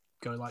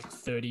go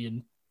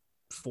 30-42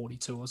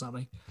 or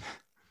something.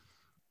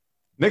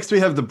 Next, we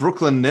have the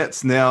Brooklyn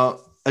Nets. Now,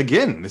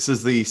 again, this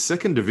is the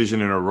second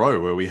division in a row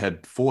where we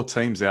had 4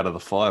 teams out of the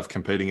 5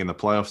 competing in the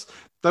playoffs.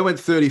 They went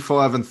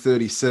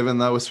 35-37.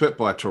 They were swept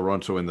by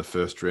Toronto in the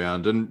first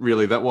round. And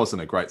really, that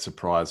wasn't a great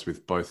surprise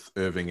with both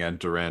Irving and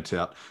Durant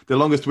out. Their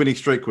longest winning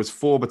streak was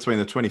 4 between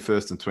the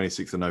 21st and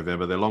 26th of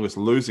November. Their longest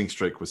losing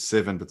streak was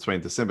 7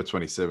 between December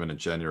 27 and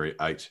January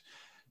 8.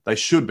 They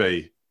should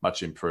be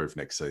much improved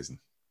next season.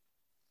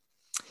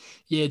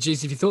 Yeah,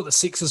 geez, if you thought the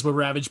Sixers were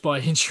ravaged by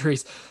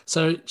injuries.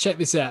 So check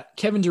this out.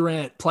 Kevin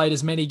Durant played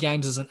as many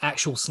games as an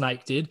actual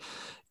snake did.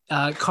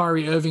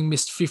 Kyrie Irving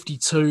missed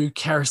 52.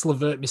 Karis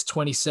LeVert missed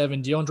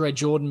 27. DeAndre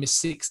Jordan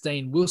missed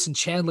 16. Wilson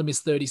Chandler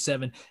missed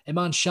 37.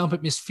 Iman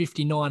Shumpert missed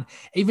 59.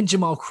 Even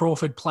Jamal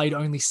Crawford played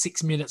only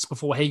 6 minutes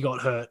before he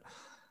got hurt.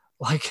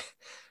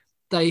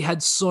 They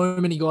had so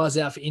many guys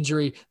out for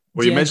injury.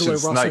 Well, you mentioned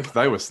snake.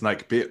 They were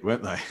snake bit,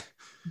 weren't they?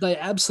 They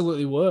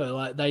absolutely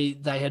were. They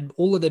had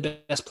all of their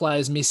best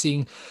players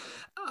missing.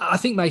 I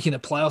think making the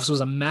playoffs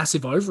was a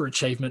massive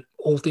overachievement,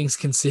 all things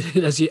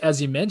considered,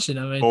 as you mentioned.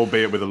 I mean,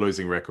 albeit with a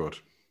losing record.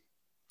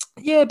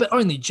 Yeah, but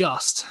only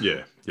just.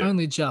 Yeah.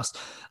 Only just.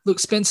 Look,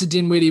 Spencer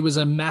Dinwiddie was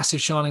a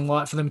massive shining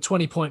light for them,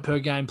 20-point per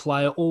game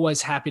player,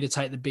 always happy to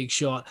take the big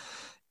shot.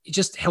 He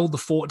just held the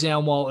fort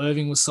down while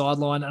Irving was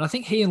sidelined. And I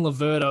think he and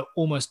LeVert are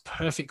almost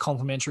perfect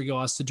complementary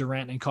guys to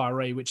Durant and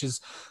Kyrie, which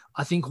is,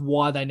 I think,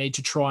 why they need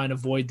to try and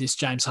avoid this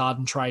James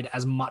Harden trade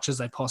as much as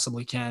they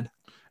possibly can.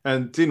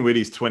 And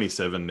Dinwiddie's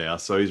 27 now,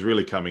 so he's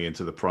really coming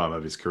into the prime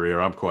of his career.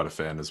 I'm quite a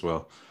fan as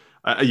well.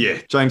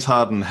 James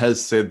Harden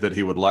has said that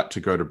he would like to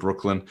go to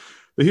Brooklyn.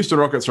 The Houston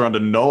Rockets are under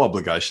no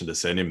obligation to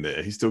send him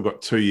there. He's still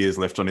got 2 years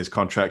left on his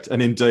contract.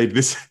 And indeed,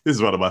 this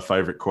is one of my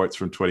favorite quotes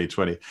from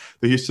 2020.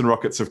 The Houston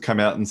Rockets have come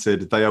out and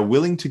said they are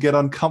willing to get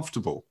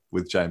uncomfortable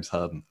with James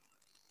Harden.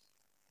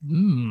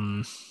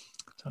 Don't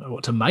know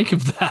what to make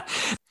of that.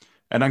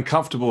 An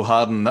uncomfortable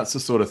Harden, that's the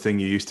sort of thing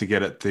you used to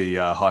get at the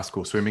high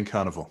school swimming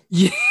carnival.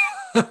 Yeah.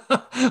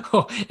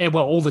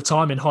 All the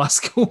time in high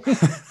school.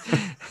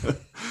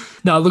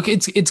 No, look,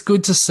 it's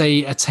good to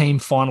see a team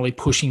finally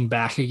pushing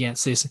back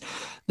against this.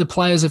 The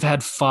players have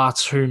had far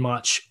too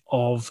much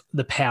of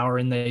the power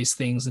in these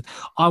things. And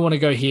I want to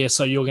go here,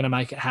 so you're going to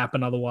make it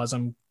happen. Otherwise,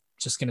 I'm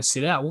just going to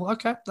sit out. Well,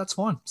 okay, that's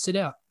fine. Sit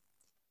out.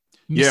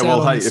 Hey,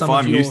 if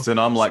I'm Houston,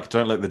 I'm like,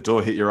 don't let the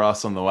door hit your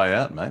ass on the way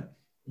out, mate.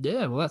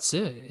 Yeah, well, that's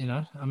it.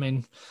 I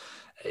mean,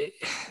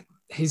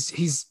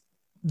 he's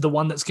the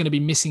one that's going to be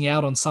missing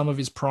out on some of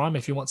his prime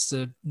if he wants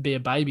to be a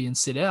baby and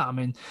sit out. I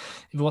mean,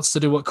 if he wants to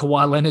do what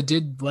Kawhi Leonard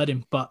did, let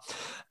him. But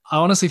I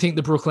honestly think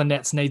the Brooklyn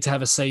Nets need to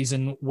have a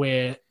season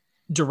where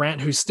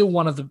Durant, who's still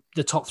one of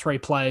the top 3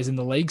 players in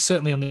the league,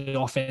 certainly on the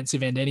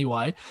offensive end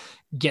anyway,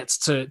 gets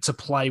to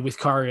play with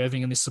Kyrie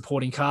Irving and this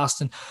supporting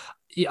cast. And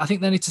I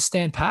think they need to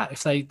stand pat.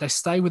 If they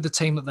stay with the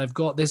team that they've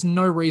got, there's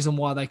no reason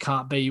why they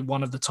can't be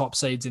one of the top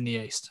seeds in the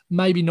East.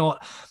 Maybe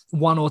not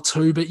 1 or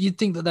 2, but you'd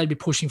think that they'd be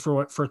pushing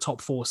for a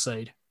top 4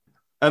 seed.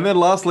 And then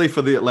lastly,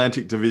 for the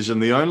Atlantic Division,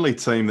 the only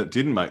team that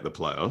didn't make the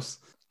playoffs.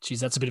 Geez,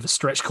 that's a bit of a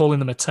stretch calling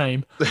them a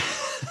team.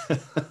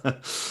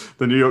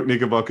 The New York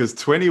Knickerbockers,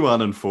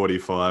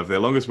 21-45. Their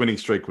longest winning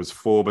streak was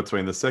 4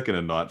 between the 2nd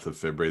and 9th of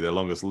February. Their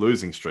longest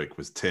losing streak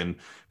was 10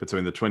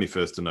 between the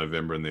 21st of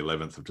November and the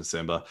 11th of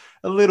December.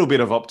 A little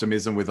bit of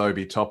optimism with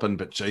Obi Toppin,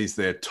 but geez,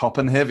 they're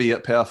Toppin heavy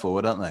at power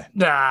forward, aren't they?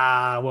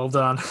 Well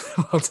done.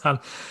 Well done.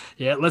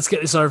 Yeah, let's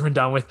get this over and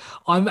done with.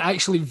 I'm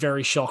actually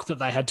very shocked that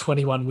they had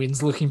 21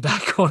 wins looking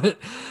back on it.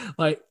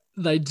 Like,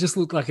 they just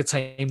look like a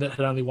team that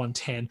had only won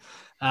 10.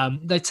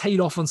 They teed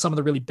off on some of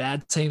the really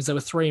bad teams. They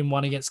were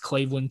 3-1 against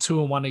Cleveland,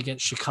 2-1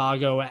 against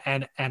Chicago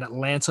and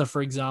Atlanta,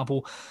 for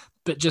example,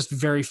 but just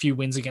very few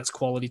wins against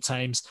quality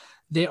teams.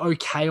 They're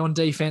okay on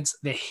defense.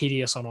 They're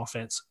hideous on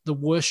offense. The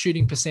worst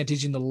shooting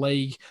percentage in the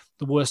league,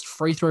 the worst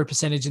free throw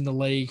percentage in the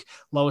league,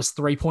 lowest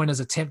 3-pointers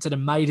attempted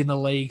and made in the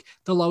league,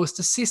 the lowest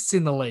assists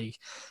in the league.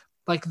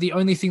 Like, the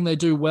only thing they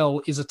do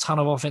well is a ton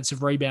of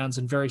offensive rebounds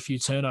and very few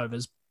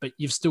turnovers, but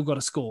you've still got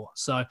to score.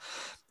 So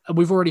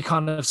we've already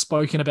kind of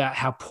spoken about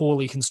how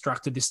poorly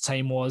constructed this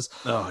team was.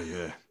 Oh,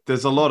 yeah.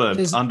 There's a lot of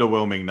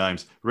underwhelming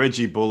names.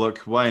 Reggie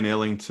Bullock, Wayne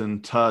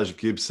Ellington, Taj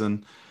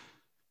Gibson,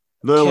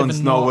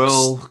 Nerlens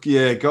Noel.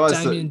 Yeah, guys.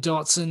 Damian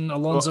Dotson,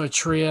 Alonzo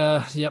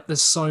Trier. Yep,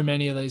 there's so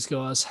many of these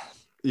guys.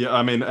 Yeah,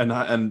 I mean,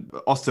 and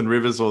Austin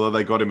Rivers, although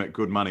they got him at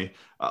good money,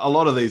 a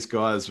lot of these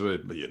guys were,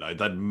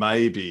 they'd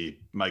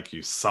maybe make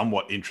you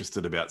somewhat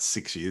interested about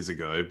 6 years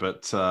ago,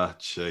 but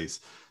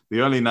geez.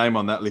 The only name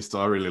on that list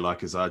I really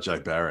like is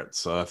RJ Barrett.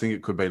 So I think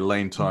it could be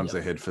lean times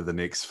ahead for the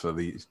Knicks for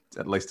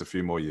at least a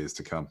few more years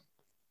to come.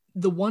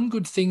 The one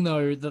good thing,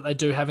 though, that they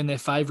do have in their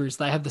favour is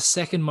they have the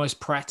second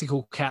most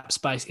practical cap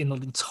space in the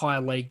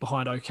entire league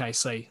behind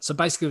OKC. So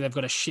basically, they've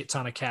got a shit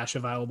ton of cash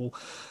available.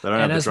 They don't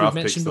have the draft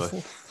picks,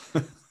 though.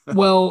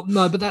 Well,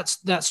 no, but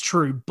that's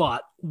true.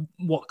 But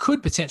what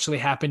could potentially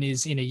happen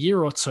is in a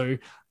year or two,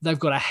 they've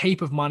got a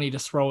heap of money to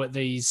throw at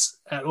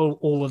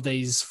all of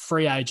these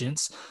free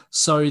agents,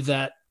 so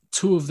that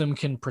 2 of them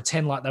can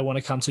pretend like they want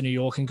to come to New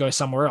York and go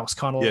somewhere else,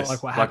 kind of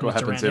like what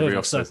happens every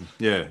offseason.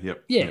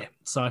 Yeah.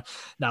 So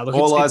now look,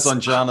 all eyes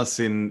on Giannis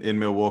in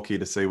Milwaukee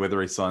to see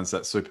whether he signs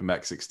that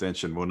Supermax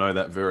extension. We'll know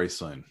that very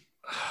soon.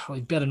 Well,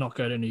 he better not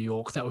go to New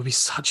York. That would be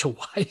such a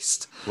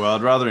waste. Well,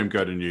 I'd rather him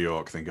go to New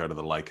York than go to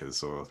the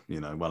Lakers or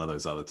one of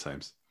those other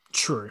teams.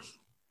 True.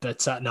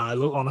 But no,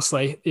 look,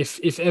 honestly,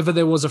 if ever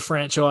there was a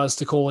franchise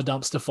to call a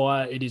dumpster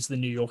fire, it is the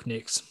New York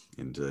Knicks.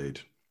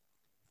 Indeed.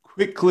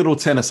 Quick little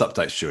tennis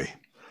update, Shuey.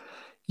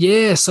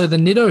 Yeah, so the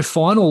Nitt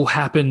Final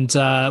happened,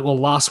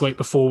 last week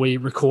before we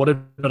recorded,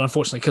 but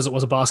unfortunately, because it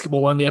was a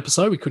basketball-only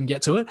episode, we couldn't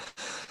get to it.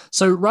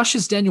 So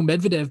Russia's Daniil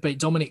Medvedev beat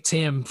Dominic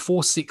Thiem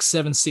 4-6,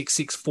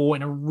 7-6, 6-4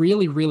 in a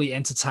really, really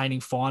entertaining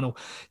final.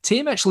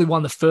 Thiem actually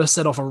won the first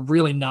set off a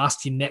really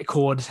nasty net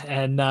cord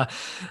and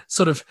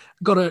sort of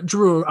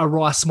drew a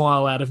wry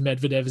smile out of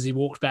Medvedev as he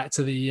walked back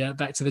to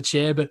the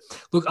chair. But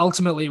look,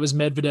 ultimately, it was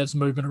Medvedev's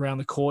movement around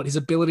the court, his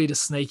ability to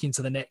sneak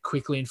into the net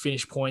quickly and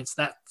finish points.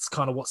 That's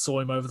kind of what saw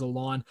him over the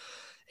line.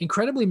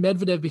 Incredibly,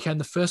 Medvedev became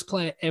the first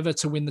player ever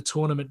to win the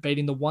tournament,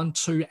 beating the 1,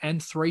 2,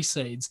 and 3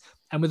 seeds.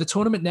 And with the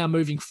tournament now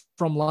moving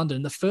from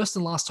London, the first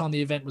and last time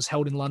the event was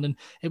held in London,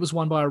 it was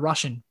won by a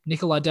Russian,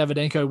 Nikolai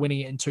Davydenko, winning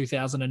it in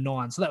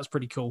 2009. So that was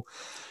pretty cool.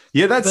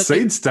 Yeah,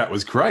 seed stat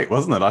was great,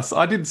 wasn't it?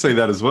 I did see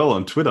that as well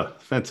on Twitter.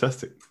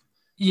 Fantastic.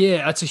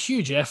 Yeah, it's a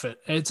huge effort.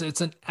 It's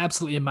an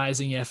absolutely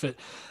amazing effort.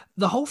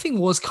 The whole thing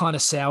was kind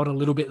of soured a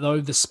little bit, though,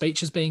 the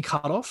speeches being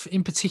cut off,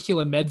 in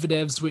particular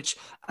Medvedev's, which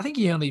I think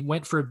he only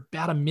went for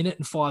about 1 minute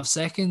and 5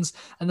 seconds,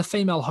 and the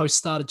female host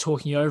started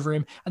talking over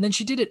him, and then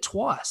she did it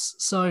twice.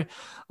 So,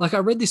 I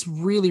read this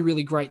really,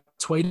 really great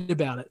tweet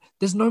about it.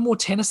 There's no more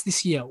tennis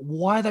this year.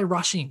 Why are they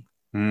rushing?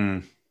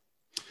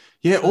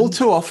 Yeah, all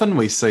too often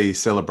we see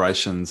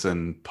celebrations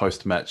and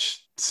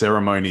post-match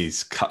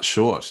ceremonies cut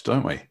short,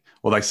 don't we?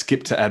 Or they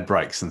skip to ad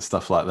breaks and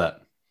stuff like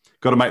that.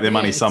 Got to make their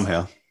money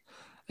somehow.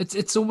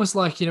 It's almost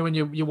like, when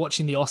you're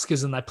watching the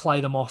Oscars and they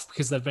play them off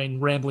because they've been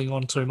rambling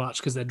on too much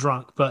because they're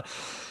drunk. But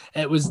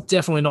it was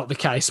definitely not the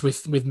case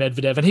with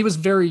Medvedev. And he was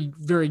very,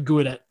 very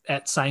good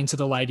at saying to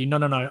the lady,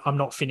 no, I'm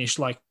not finished.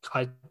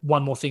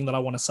 One more thing that I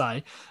want to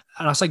say.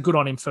 And I say good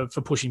on him for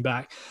pushing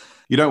back.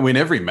 You don't win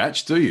every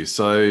match, do you?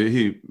 So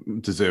he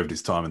deserved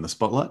his time in the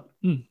spotlight.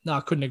 No,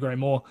 I couldn't agree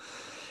more.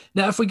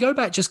 Now, if we go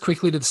back just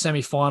quickly to the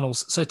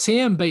semi-finals, so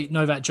Thiem beat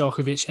Novak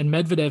Djokovic and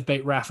Medvedev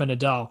beat Rafa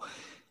Nadal.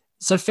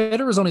 So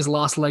Federer's on his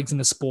last legs in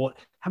the sport.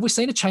 Have we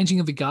seen a changing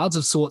of the guards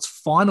of sorts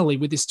finally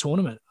with this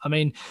tournament? I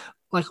mean,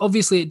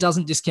 obviously it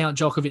doesn't discount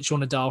Djokovic or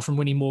Nadal from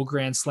winning more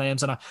Grand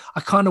Slams. And I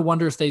kind of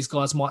wonder if these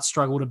guys might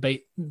struggle to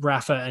beat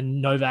Rafa and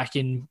Novak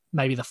in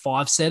maybe the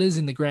 5-setters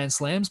in the Grand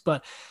Slams.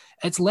 But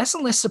it's less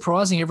and less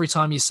surprising every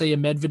time you see a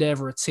Medvedev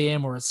or a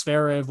Thiem or a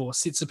Zverev or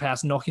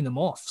Tsitsipas knocking them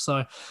off.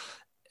 So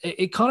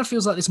it kind of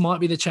feels like this might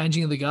be the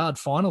changing of the guard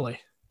finally.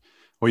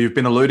 Well, you've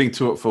been alluding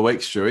to it for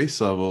weeks, Stewie,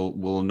 so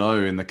we'll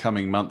know in the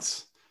coming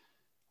months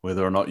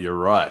whether or not you're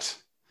right.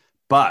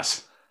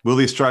 But will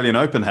the Australian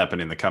Open happen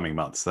in the coming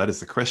months? That is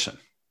the question.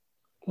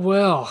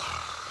 Well,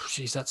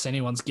 geez, that's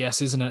anyone's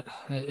guess, isn't it?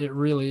 It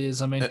really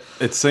is. I mean,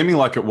 it's seeming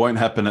like it won't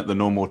happen at the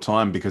normal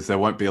time because they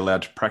won't be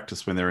allowed to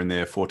practice when they're in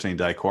their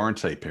 14-day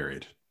quarantine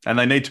period. And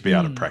they need to be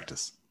able to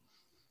practice.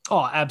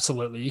 Oh,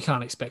 absolutely. You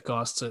can't expect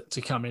guys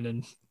to come in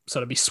and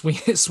sort of be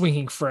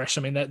swinging fresh.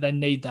 I mean, they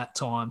need that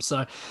time.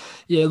 So,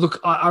 yeah, look,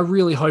 I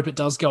really hope it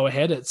does go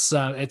ahead. It's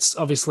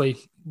obviously,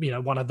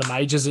 one of the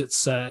majors.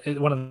 It's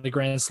one of the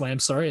Grand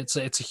Slams. Sorry, it's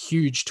a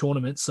huge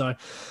tournament. So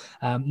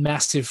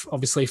massive,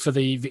 obviously, for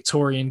the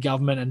Victorian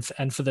government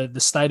and for the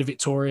state of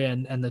Victoria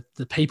and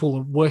the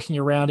people working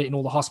around it and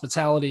all the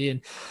hospitality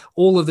and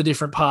all of the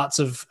different parts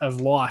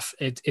of life.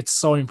 It's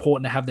so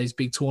important to have these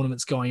big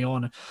tournaments going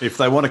on. If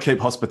they want to keep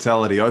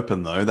hospitality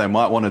open, though, they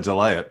might want to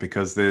delay it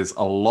because there's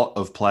a lot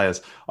of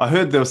players. I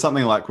heard there was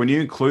something like when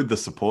you include the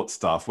support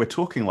staff, we're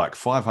talking like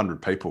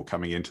 500 people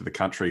coming into the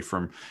country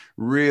from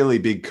really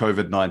big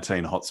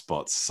COVID-19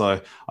 hotspots.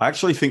 So I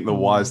actually think the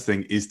wise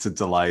thing is to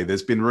delay.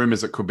 There's been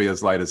rumours it could be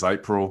as late as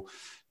April.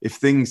 If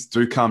things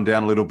do calm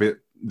down a little bit,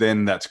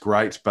 then that's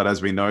great. But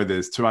as we know,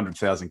 there's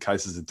 200,000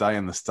 cases a day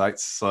in the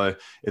States. So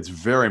it's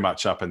very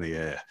much up in the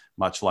air,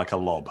 much like a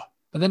lob.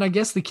 But then I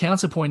guess the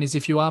counterpoint is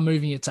if you are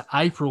moving it to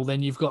April,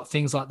 then you've got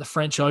things like the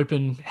French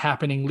Open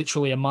happening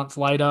literally a month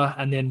later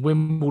and then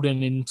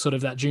Wimbledon in sort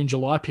of that June,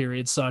 July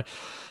period. So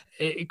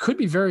it could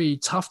be very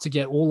tough to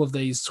get all of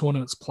these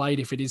tournaments played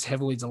if it is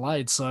heavily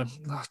delayed. So,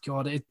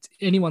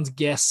 anyone's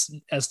guess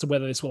as to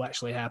whether this will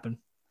actually happen.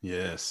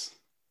 Yes.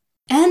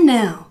 And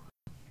now,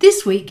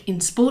 this week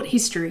in sport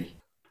history.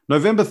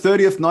 November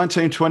 30th,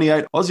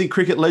 1928, Aussie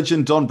cricket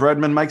legend Don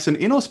Bradman makes an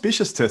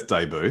inauspicious Test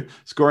debut,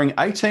 scoring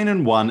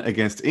 18-1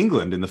 against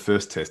England in the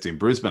first Test in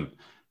Brisbane.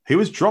 He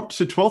was dropped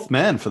to 12th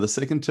man for the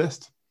second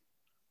Test.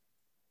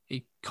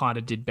 He kind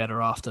of did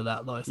better after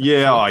that, though.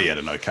 Yeah, he had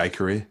an okay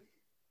career.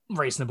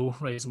 Reasonable.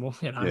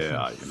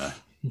 Yeah,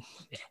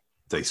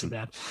 decent.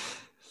 Bad.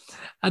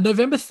 On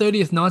November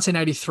 30th,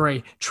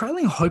 1983,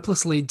 trailing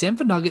hopelessly,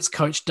 Denver Nuggets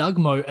coach Doug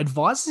Moe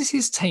advises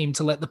his team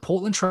to let the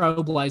Portland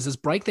Trail Blazers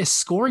break their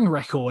scoring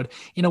record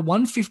in a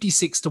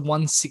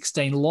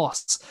 156-116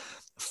 loss.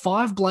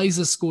 5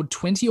 Blazers scored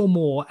 20 or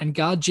more, and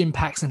guard Jim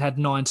Paxson had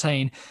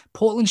 19.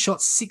 Portland shot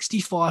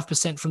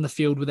 65% from the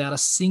field without a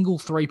single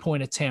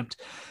three-point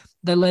attempt.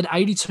 They led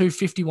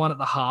 82-51 at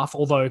the half,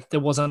 although there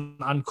was an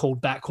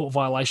uncalled backcourt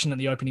violation at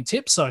the opening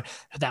tip, so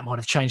that might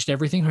have changed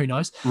everything. Who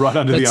knows? Right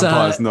under the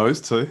umpire's nose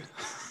too.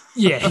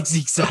 Yeah,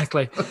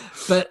 exactly.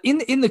 But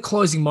in the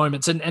closing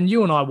moments, and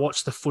you and I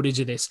watched the footage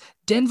of this,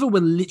 Denver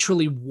were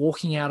literally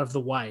walking out of the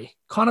way,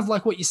 kind of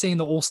like what you see in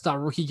the All-Star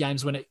rookie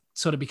games when it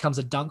sort of becomes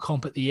a dunk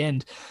comp at the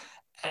end,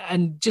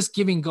 and just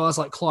giving guys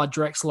like Clyde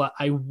Drexler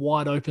a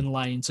wide open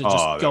lane to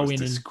just go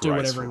in and do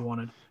whatever he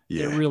wanted.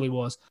 Yeah. It really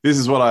was. This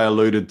is what I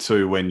alluded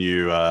to when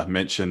you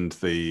mentioned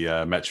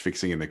the match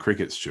fixing in the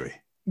cricket, Stewie.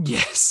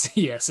 Yes,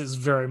 it's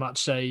very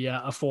much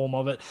a form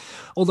of it.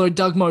 Although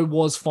Doug Moe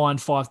was fined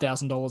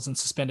 $5,000 and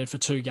suspended for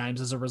 2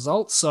 games as a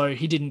result, so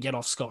he didn't get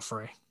off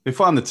scot-free.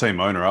 If I'm the team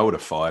owner, I would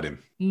have fired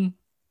him.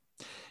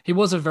 He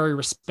was a very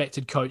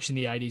respected coach in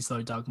the 80s,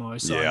 though, Doug Moe.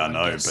 So yeah, I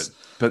know,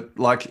 but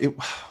like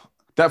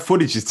that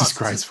footage is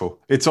disgraceful.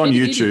 It's on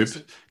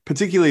YouTube,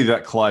 particularly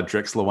that Clyde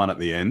Drexler one at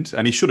the end.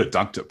 And he should have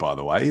dunked it, by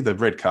the way. The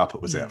red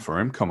carpet was out for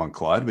him. Come on,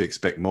 Clyde. We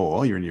expect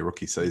more. You're in your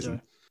rookie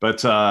season.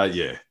 But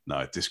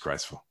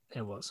disgraceful.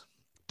 It was.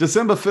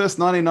 December 1st,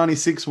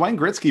 1996, Wayne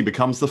Gretzky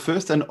becomes the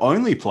first and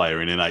only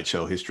player in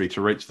NHL history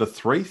to reach the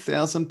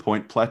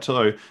 3,000-point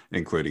plateau,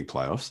 including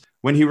playoffs,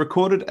 when he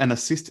recorded an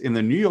assist in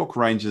the New York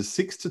Rangers'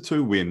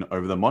 6-2 win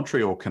over the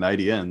Montreal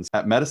Canadiens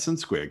at Madison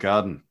Square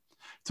Garden.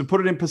 To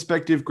put it in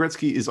perspective,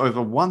 Gretzky is over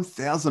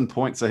 1,000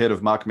 points ahead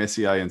of Mark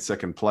Messier in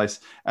second place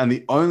and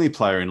the only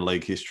player in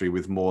league history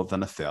with more than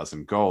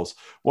 1,000 goals.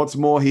 What's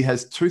more, he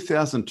has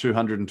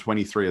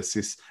 2,223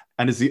 assists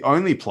and is the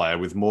only player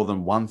with more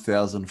than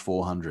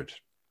 1,400.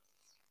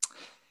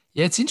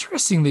 Yeah, it's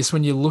interesting this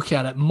when you look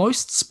at it.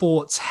 Most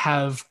sports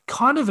have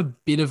kind of a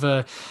bit of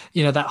a,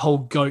 that whole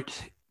GOAT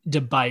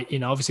debate.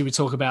 Obviously we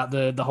talk about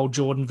the whole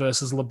Jordan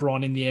versus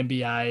LeBron in the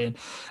NBA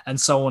and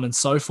so on and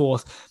so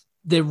forth.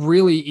 There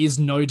really is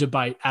no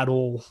debate at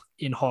all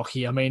in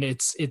hockey. I mean,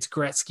 it's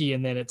Gretzky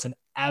and then it's an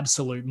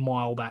absolute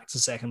mile back to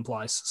second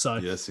place. So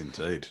yes,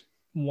 indeed.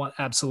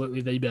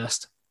 Absolutely the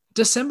best.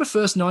 December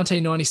 1st,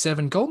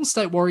 1997, Golden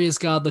State Warriors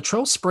guard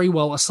Latrell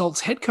Sprewell assaults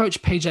head coach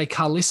PJ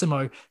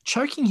Carlesimo,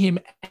 choking him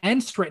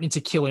and threatening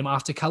to kill him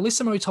after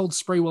Carlesimo told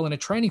Sprewell in a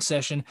training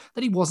session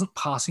that he wasn't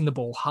passing the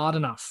ball hard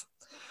enough.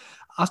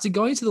 After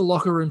going to the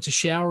locker room to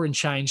shower and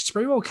change,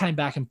 Sprewell came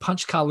back and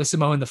punched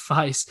Carlesimo in the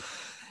face.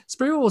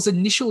 Sprewell was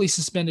initially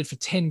suspended for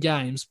 10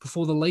 games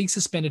before the league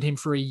suspended him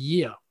for a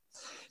year.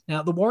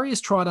 Now, the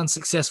Warriors tried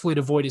unsuccessfully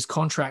to void his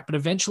contract, but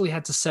eventually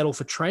had to settle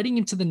for trading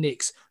him to the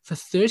Knicks for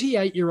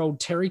 38-year-old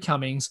Terry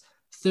Cummings,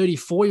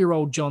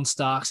 34-year-old John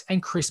Starks,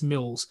 and Chris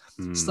Mills,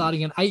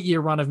 starting an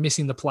 8-year run of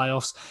missing the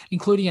playoffs,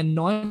 including a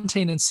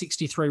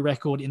 19-63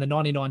 record in the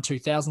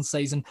 99-2000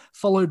 season,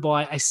 followed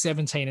by a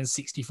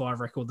 17-65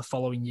 record the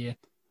following year.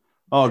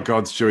 Oh,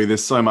 God, Stewie,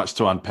 there's so much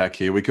to unpack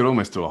here. We could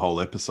almost do a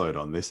whole episode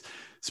on this.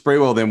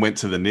 Sprewell then went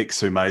to the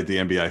Knicks, who made the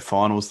NBA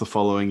Finals the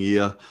following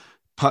year.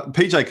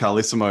 PJ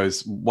Carlissimo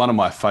is one of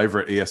my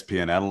favorite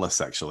ESPN analysts,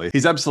 actually.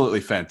 He's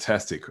absolutely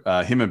fantastic.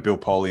 Him and Bill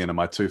Polian are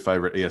my two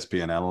favorite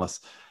ESPN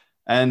analysts.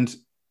 And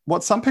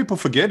what some people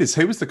forget is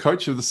he was the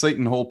coach of the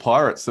Seton Hall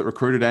Pirates that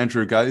recruited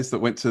Andrew Gaze that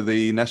went to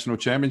the national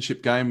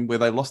championship game where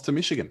they lost to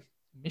Michigan.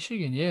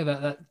 Michigan, yeah,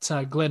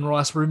 that Glenn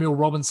Rice, Rumil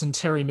Robinson,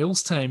 Terry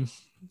Mills team.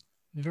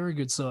 Very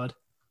good side.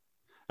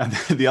 And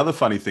the other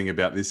funny thing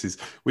about this is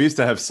we used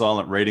to have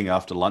silent reading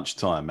after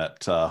lunchtime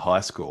at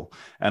high school,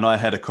 and I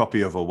had a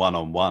copy of a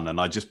one-on-one,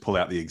 and I just pull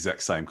out the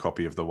exact same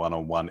copy of the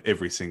one-on-one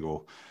every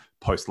single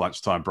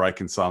post-lunchtime break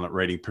in silent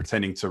reading,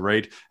 pretending to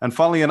read. And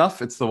funnily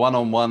enough, it's the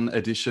one-on-one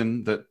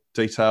edition that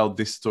detailed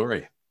this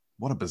story.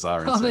 What a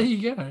bizarre incident. Oh, there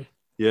you go.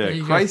 Yeah,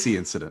 crazy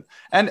incident.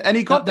 And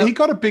he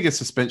got a bigger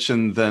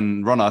suspension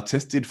than Ron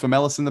Artest did for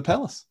malice in the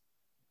palace.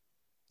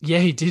 Yeah,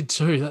 he did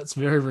too. That's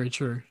very, very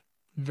true.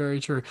 Very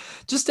true.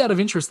 Just out of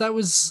interest, that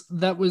was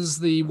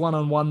the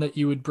one-on-one that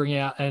you would bring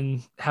out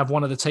and have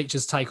one of the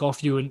teachers take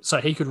off you, and so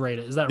he could read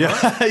it. Is that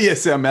right?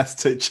 Yes, our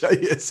maths teacher.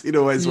 Yes, he'd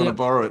always want to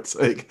borrow it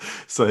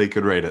so he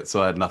could read it.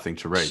 So I had nothing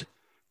to read.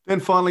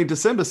 Then finally,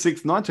 December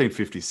 6th,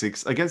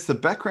 1956, against the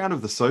background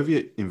of the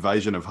Soviet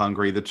invasion of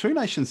Hungary, the two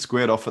nations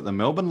squared off at the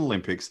Melbourne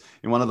Olympics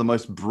in one of the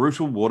most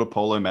brutal water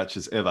polo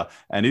matches ever,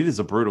 and it is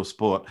a brutal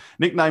sport,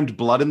 nicknamed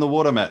Blood in the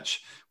Water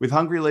match. With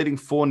Hungary leading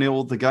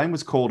 4-0, the game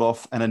was called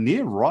off and a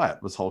near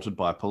riot was halted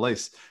by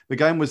police. The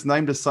game was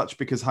named as such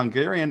because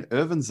Hungarian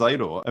Ervin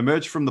Zador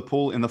emerged from the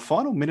pool in the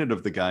final minute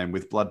of the game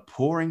with blood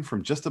pouring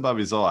from just above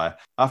his eye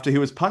after he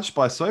was punched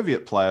by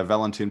Soviet player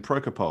Valentin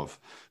Prokopov.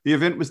 The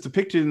event was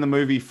depicted in the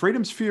movie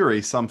Freedom's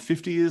Fury some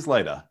 50 years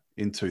later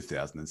in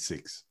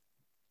 2006.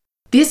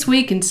 This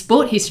week in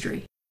sport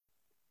history.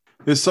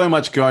 There's so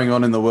much going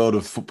on in the world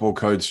of football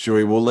codes,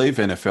 Stewie. We'll leave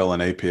NFL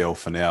and EPL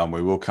for now, and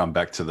we will come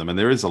back to them. And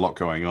there is a lot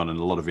going on and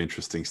a lot of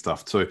interesting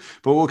stuff too.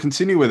 But we'll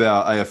continue with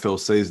our AFL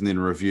season in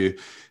review.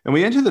 And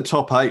we enter the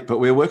top 8, but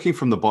we're working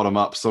from the bottom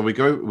up. So we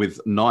go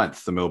with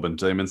 9th, the Melbourne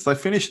Demons. They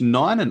finished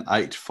 9-8,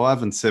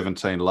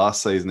 5-17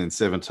 last season in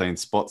 17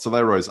 spots. So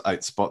they rose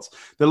 8 spots.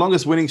 Their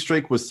longest winning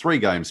streak was 3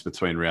 games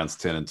between rounds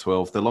 10 and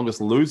 12. Their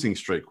longest losing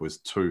streak was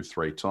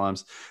 3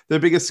 times. Their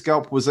biggest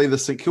scalp was either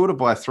St Kilda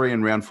by 3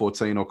 in round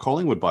 14 or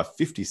Collingwood by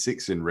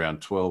 56 in round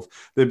 12.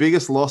 Their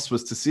biggest loss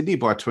was to Sydney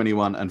by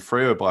 21 and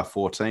Freo by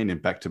 14 in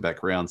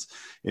back-to-back rounds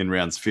in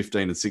rounds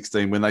 15 and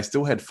 16 when they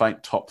still had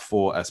faint top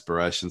 4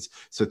 aspirations.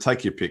 So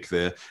take your pick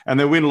there. And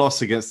their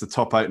win-loss against the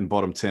top 8 and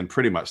bottom 10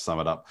 pretty much sum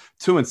it up.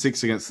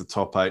 2-6 against the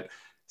top 8,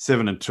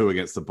 7-2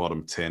 against the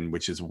bottom 10,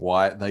 which is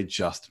why they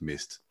just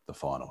missed the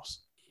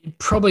finals. You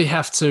probably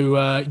have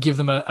to give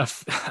them a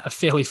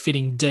fairly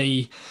fitting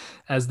D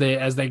as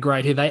their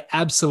grade here. They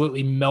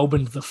absolutely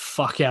Melbourned the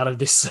fuck out of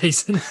this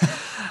season.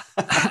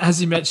 As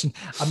you mentioned,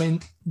 I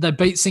mean, they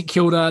beat St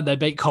Kilda, they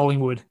beat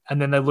Collingwood,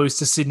 and then they lose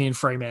to Sydney and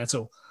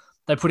Fremantle.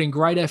 They put in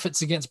great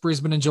efforts against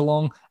Brisbane and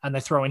Geelong, and they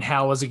throw in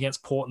howlers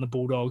against Port and the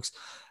Bulldogs.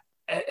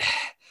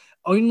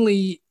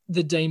 Only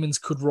the Demons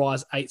could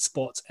rise 8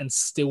 spots and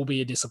still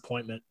be a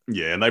disappointment.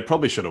 Yeah, and they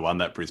probably should have won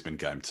that Brisbane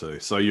game too.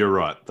 So you're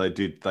right. They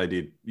did.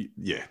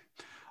 Yeah.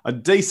 A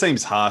D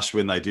seems harsh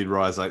when they did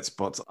rise 8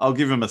 spots. I'll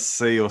give them a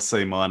C or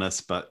C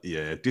minus, but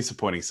yeah,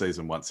 disappointing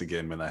season once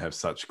again when they have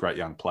such great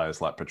young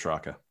players like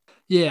Petrarca.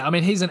 Yeah, I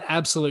mean, he's an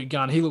absolute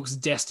gun. He looks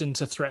destined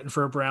to threaten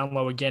for a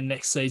Brownlow again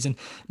next season.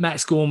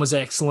 Max Gorn was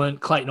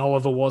excellent. Clayton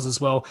Oliver was as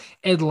well.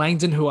 Ed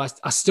Langdon, who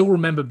I still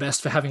remember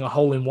best for having a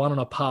hole-in-one on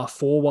a par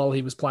 4 while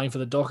he was playing for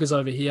the Dockers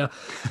over here.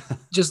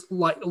 Just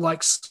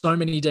like so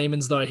many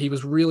Demons, though, he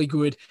was really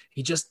good.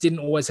 He just didn't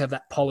always have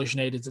that polish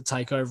needed to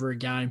take over a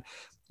game.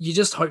 You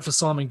just hope for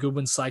Simon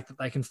Goodwin's sake that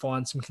they can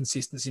find some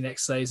consistency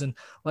next season.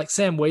 Like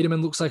Sam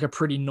Wiedemann looks like a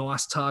pretty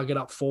nice target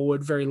up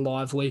forward, very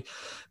lively.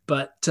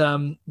 But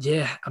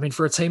yeah, I mean,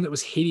 for a team that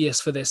was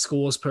hideous for their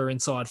scores per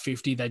inside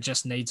 50, they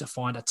just need to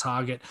find a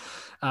target.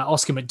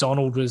 Oscar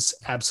McDonald was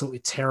absolutely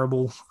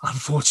terrible,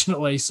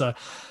 unfortunately. So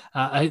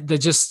they were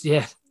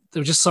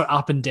just so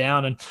up and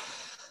down. And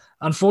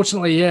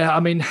unfortunately, yeah, I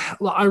mean,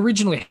 I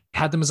originally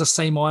had them as a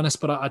C minus,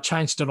 but I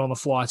changed it on the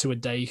fly to a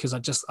D because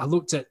I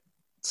looked at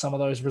some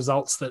of those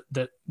results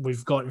that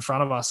we've got in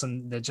front of us,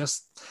 and they're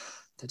just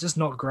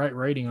not great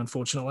reading,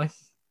 unfortunately.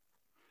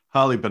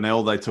 Harley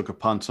Bennell, they took a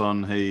punt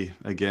on. He,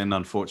 again,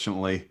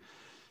 unfortunately,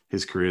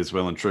 his career is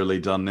well and truly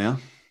done now.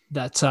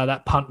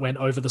 That punt went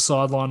over the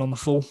sideline on the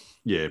full.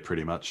 Yeah,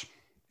 pretty much.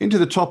 Into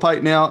the top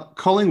 8 now,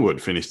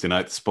 Collingwood finished in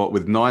 8th spot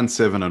with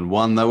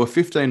 9-7-1. They were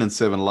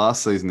 15-7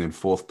 last season in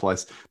 4th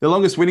place. Their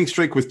longest winning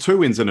streak was 2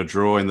 wins and a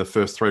draw in the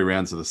first 3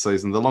 rounds of the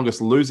season. The longest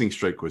losing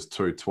streak was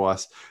 2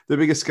 twice. Their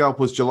biggest scalp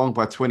was Geelong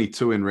by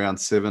 22 in round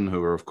 7,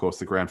 who were, of course,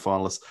 the grand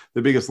finalists.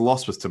 The biggest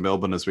loss was to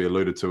Melbourne, as we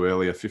alluded to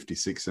earlier,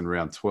 56 in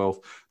round 12.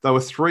 They were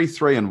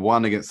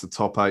 3-3-1 against the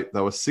top 8.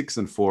 They were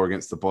 6-4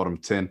 against the bottom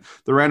 10.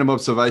 The random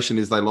observation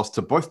is they lost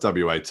to both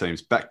WA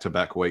teams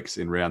back-to-back weeks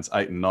in rounds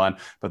 8 and 9,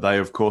 but they,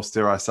 of course,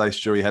 dare I say,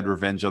 Stewie, had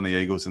revenge on the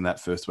Eagles in that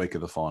first week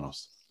of the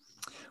finals.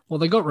 Well,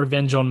 they got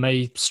revenge on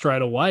me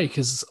straight away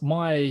because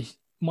my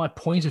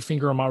pointer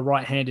finger on my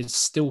right hand is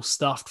still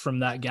stuffed from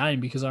that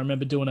game because I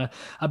remember doing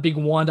a big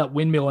wind-up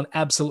windmill and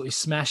absolutely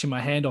smashing my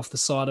hand off the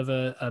side of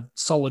a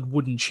solid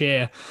wooden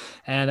chair,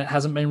 and it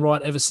hasn't been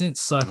right ever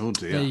since. So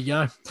there you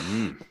go.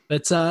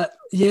 But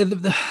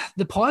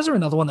the Pies are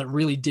another one that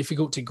really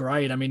difficult to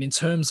grade. I mean, in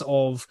terms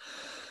of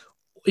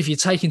if you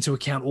take into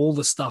account all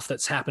the stuff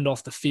that's happened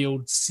off the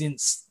field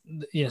since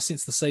the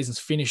season's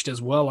finished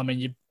as well, I mean,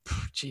 you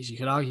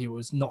could argue it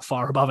was not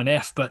far above an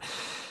F, but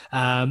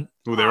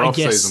their off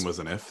season was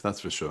an F, that's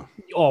for sure.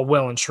 Oh,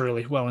 well and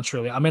truly.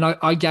 I mean,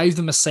 I gave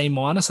them a C-,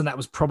 and that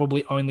was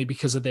probably only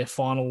because of their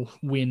final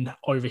win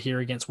over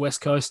here against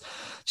West Coast.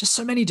 Just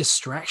so many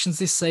distractions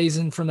this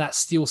season, from that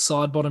steel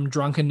side bottom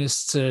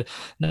drunkenness to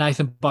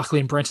Nathan Buckley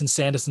and Brenton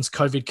Sanderson's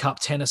COVID Cup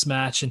tennis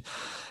match, and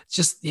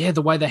just,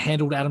 the way they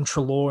handled Adam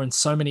Treloar and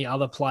so many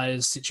other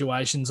players'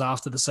 situations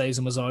after the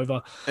season was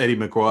over. Eddie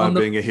Maguire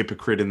being a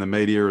hypocrite in the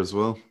media as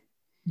well.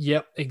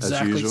 Yep,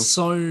 exactly.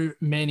 So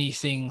many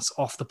things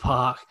off the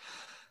park.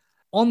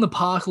 On the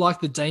park, like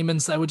the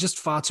Demons, they were just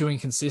far too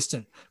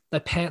inconsistent. They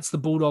pants the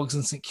Bulldogs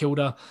and St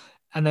Kilda,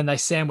 and then they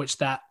sandwiched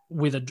that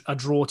with a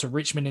draw to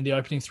Richmond in the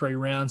opening 3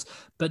 rounds.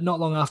 But not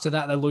long after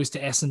that, they lose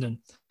to Essendon.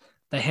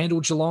 They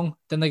handle Geelong,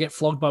 then they get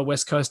flogged by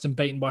West Coast and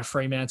beaten by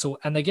Fremantle,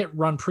 and they get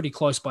run pretty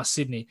close by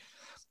Sydney.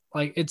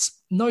 Like,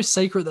 it's no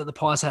secret that the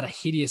Pies had a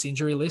hideous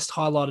injury list,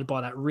 highlighted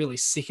by that really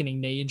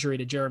sickening knee injury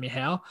to Jeremy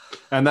Howe.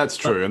 And that's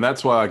true, and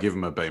that's why I give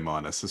them a B-,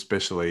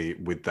 especially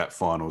with that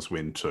finals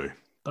win too.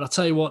 But I'll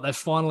tell you what, they've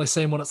finally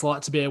seen what it's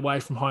like to be away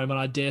from home, and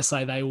I dare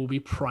say they will be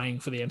praying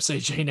for the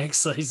MCG next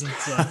season.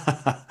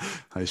 So.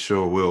 They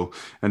sure will.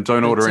 And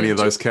don't order any of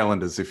those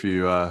calendars if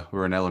you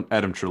were an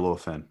Adam Treloar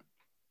fan.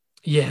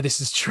 Yeah, this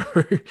is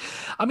true.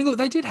 I mean, look,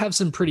 they did have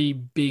some pretty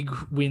big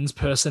wins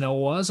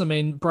personnel-wise. I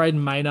mean,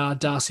 Braden Maynard,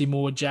 Darcy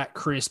Moore, Jack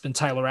Crisp, and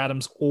Taylor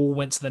Adams all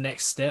went to the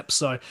next step.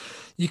 So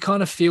you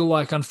kind of feel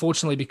like,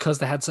 unfortunately, because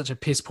they had such a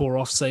piss-poor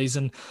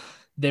off-season,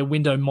 their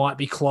window might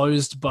be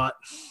closed, but,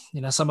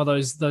 some of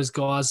those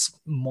guys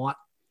might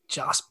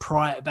just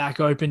pry it back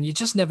open. You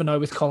just never know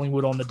with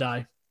Collingwood on the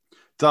day.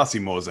 Darcy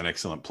Moore's an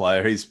excellent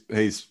player.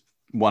 He's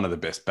one of the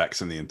best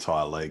backs in the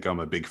entire league. I'm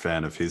a big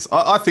fan of his.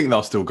 I think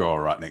they'll still go all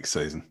right next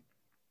season.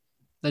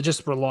 They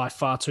just rely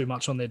far too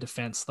much on their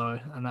defence, though,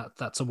 and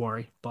that's a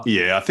worry. But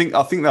yeah, I think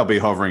they'll be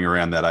hovering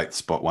around that 8th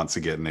spot once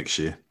again next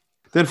year.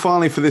 Then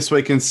finally for this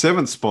week in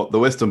 7th spot, the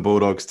Western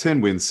Bulldogs,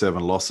 10 wins,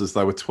 7 losses.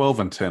 They were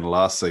 12-10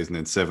 last season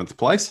in 7th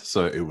place,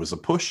 so it was a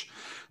push.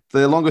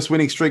 Their longest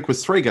winning streak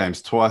was 3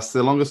 games twice.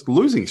 Their longest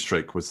losing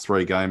streak was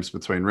 3 games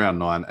between round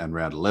 9 and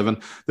round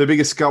 11. Their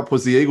biggest scalp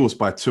was the Eagles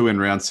by 2 in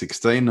round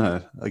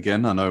 16.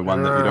 Again, I know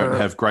one that you don't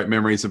have great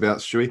memories about,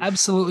 Stewie.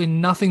 Absolutely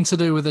nothing to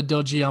do with a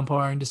dodgy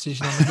umpiring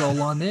decision on the goal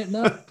line there.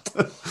 No.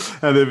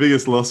 And their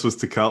biggest loss was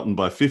to Carlton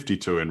by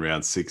 52 in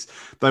round 6.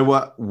 They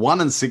were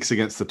 1-6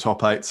 against the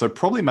top 8, so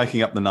probably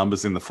making up the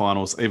numbers in the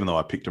finals, even though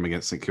I picked them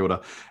against St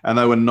Kilda. And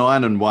they were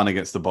 9-1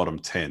 against the bottom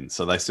 10.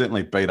 So they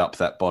certainly beat up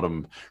that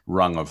bottom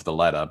rung of the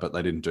ladder, but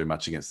they didn't do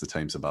much against the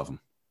teams above them.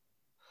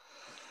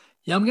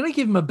 Yeah, I'm going to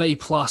give them a B+.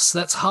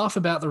 That's half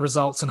about the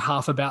results and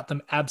half about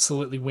them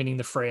absolutely winning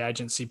the free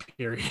agency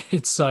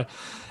period. So,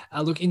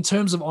 look, in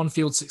terms of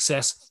on-field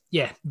success,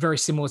 yeah, very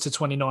similar to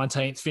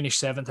 2019, finished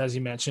 7th, as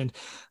you mentioned.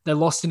 They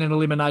lost in an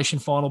elimination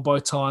final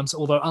both times,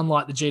 although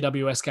unlike the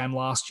GWS game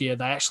last year,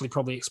 they actually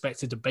probably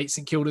expected to beat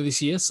St Kilda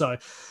this year. So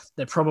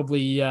they're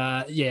probably,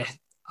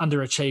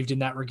 underachieved in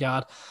that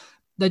regard.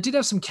 They did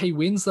have some key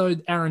wins, though.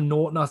 Aaron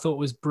Norton, I thought,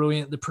 was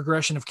brilliant. The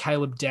progression of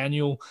Caleb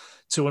Daniel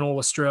to an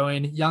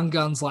All-Australian. Young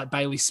guns like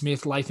Bailey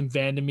Smith, Latham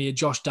Vandermeer,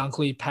 Josh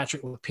Dunkley,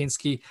 Patrick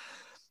Lipinski.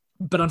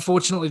 But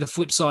unfortunately, the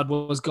flip side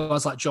was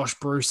guys like Josh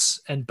Bruce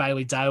and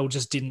Bailey Dale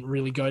just didn't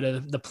really go to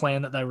the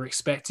plan that they were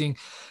expecting.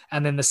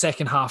 And then the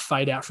second half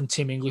fade out from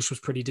Tim English was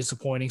pretty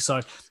disappointing.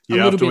 So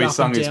yeah, after we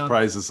sung his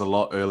praises a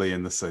lot early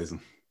in the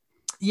season.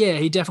 Yeah,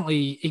 he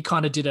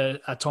kind of did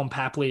a Tom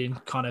Papley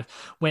and kind of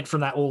went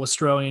from that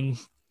All-Australian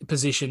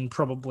position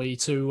probably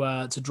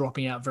to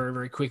dropping out very,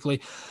 very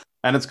quickly.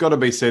 And it's got to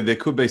be said, there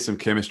could be some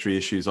chemistry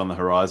issues on the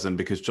horizon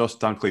because Josh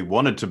Dunkley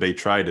wanted to be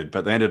traded,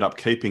 but they ended up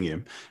keeping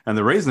him. And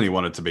the reason he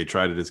wanted to be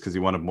traded is because he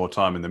wanted more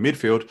time in the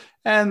midfield.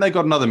 And they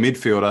got another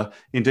midfielder,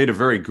 indeed a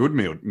very good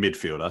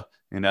midfielder,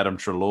 in Adam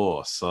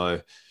Treloar. So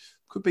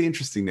could be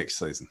interesting next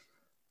season.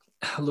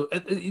 Look,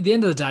 at the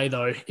end of the day,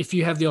 though, if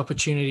you have the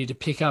opportunity to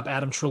pick up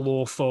Adam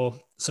Treloar for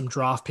some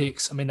draft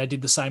picks, I mean, they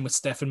did the same with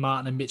Stephen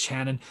Martin and Mitch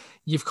Hannon.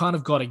 You've kind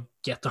of got to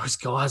get those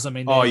guys. I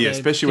mean,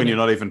 especially when you're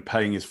not even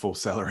paying his full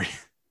salary.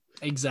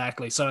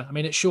 Exactly. So, I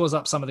mean, it shores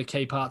up some of the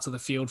key parts of the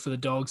field for the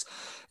Dogs.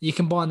 You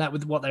combine that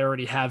with what they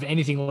already have.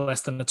 Anything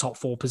less than the top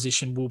 4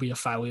 position will be a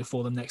failure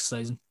for them next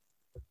season.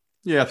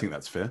 Yeah, I think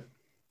that's fair.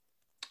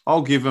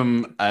 I'll give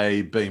them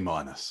a B-.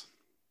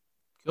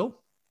 Cool.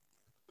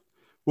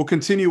 We'll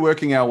continue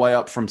working our way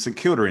up from St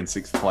Kilda in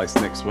 6th place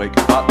next week.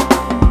 But,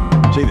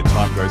 gee, the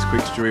time goes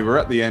quick, Stewie. We're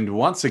at the end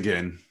once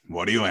again.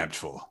 What are you amped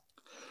for?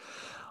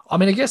 I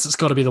mean, I guess it's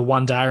got to be the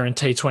one-dayer in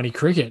T20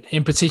 cricket,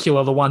 in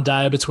particular the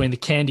one-dayer between the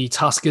Candy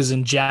Tuskers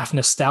and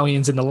Jaffna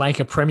Stallions in the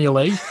Lanka Premier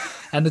League,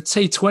 and the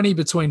T20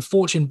 between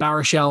Fortune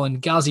Barishal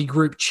and Ghazi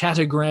Group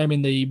Chattergram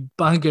in the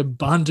Bunga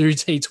Bundu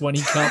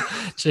T20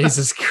 Cup.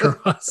 Jesus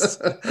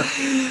Christ.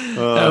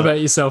 How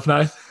about yourself,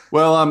 Nath?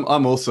 Well,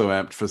 I'm also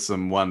amped for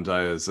some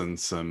one-dayers and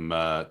some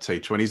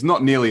T20s.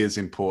 Not nearly as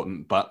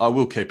important, but I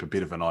will keep a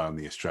bit of an eye on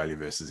the Australia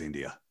versus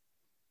India.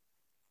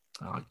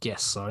 I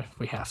guess so.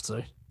 We have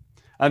to.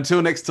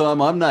 Until next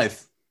time, I'm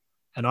Nath.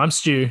 And I'm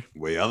Stu.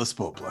 We are the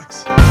Sport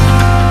Blokes.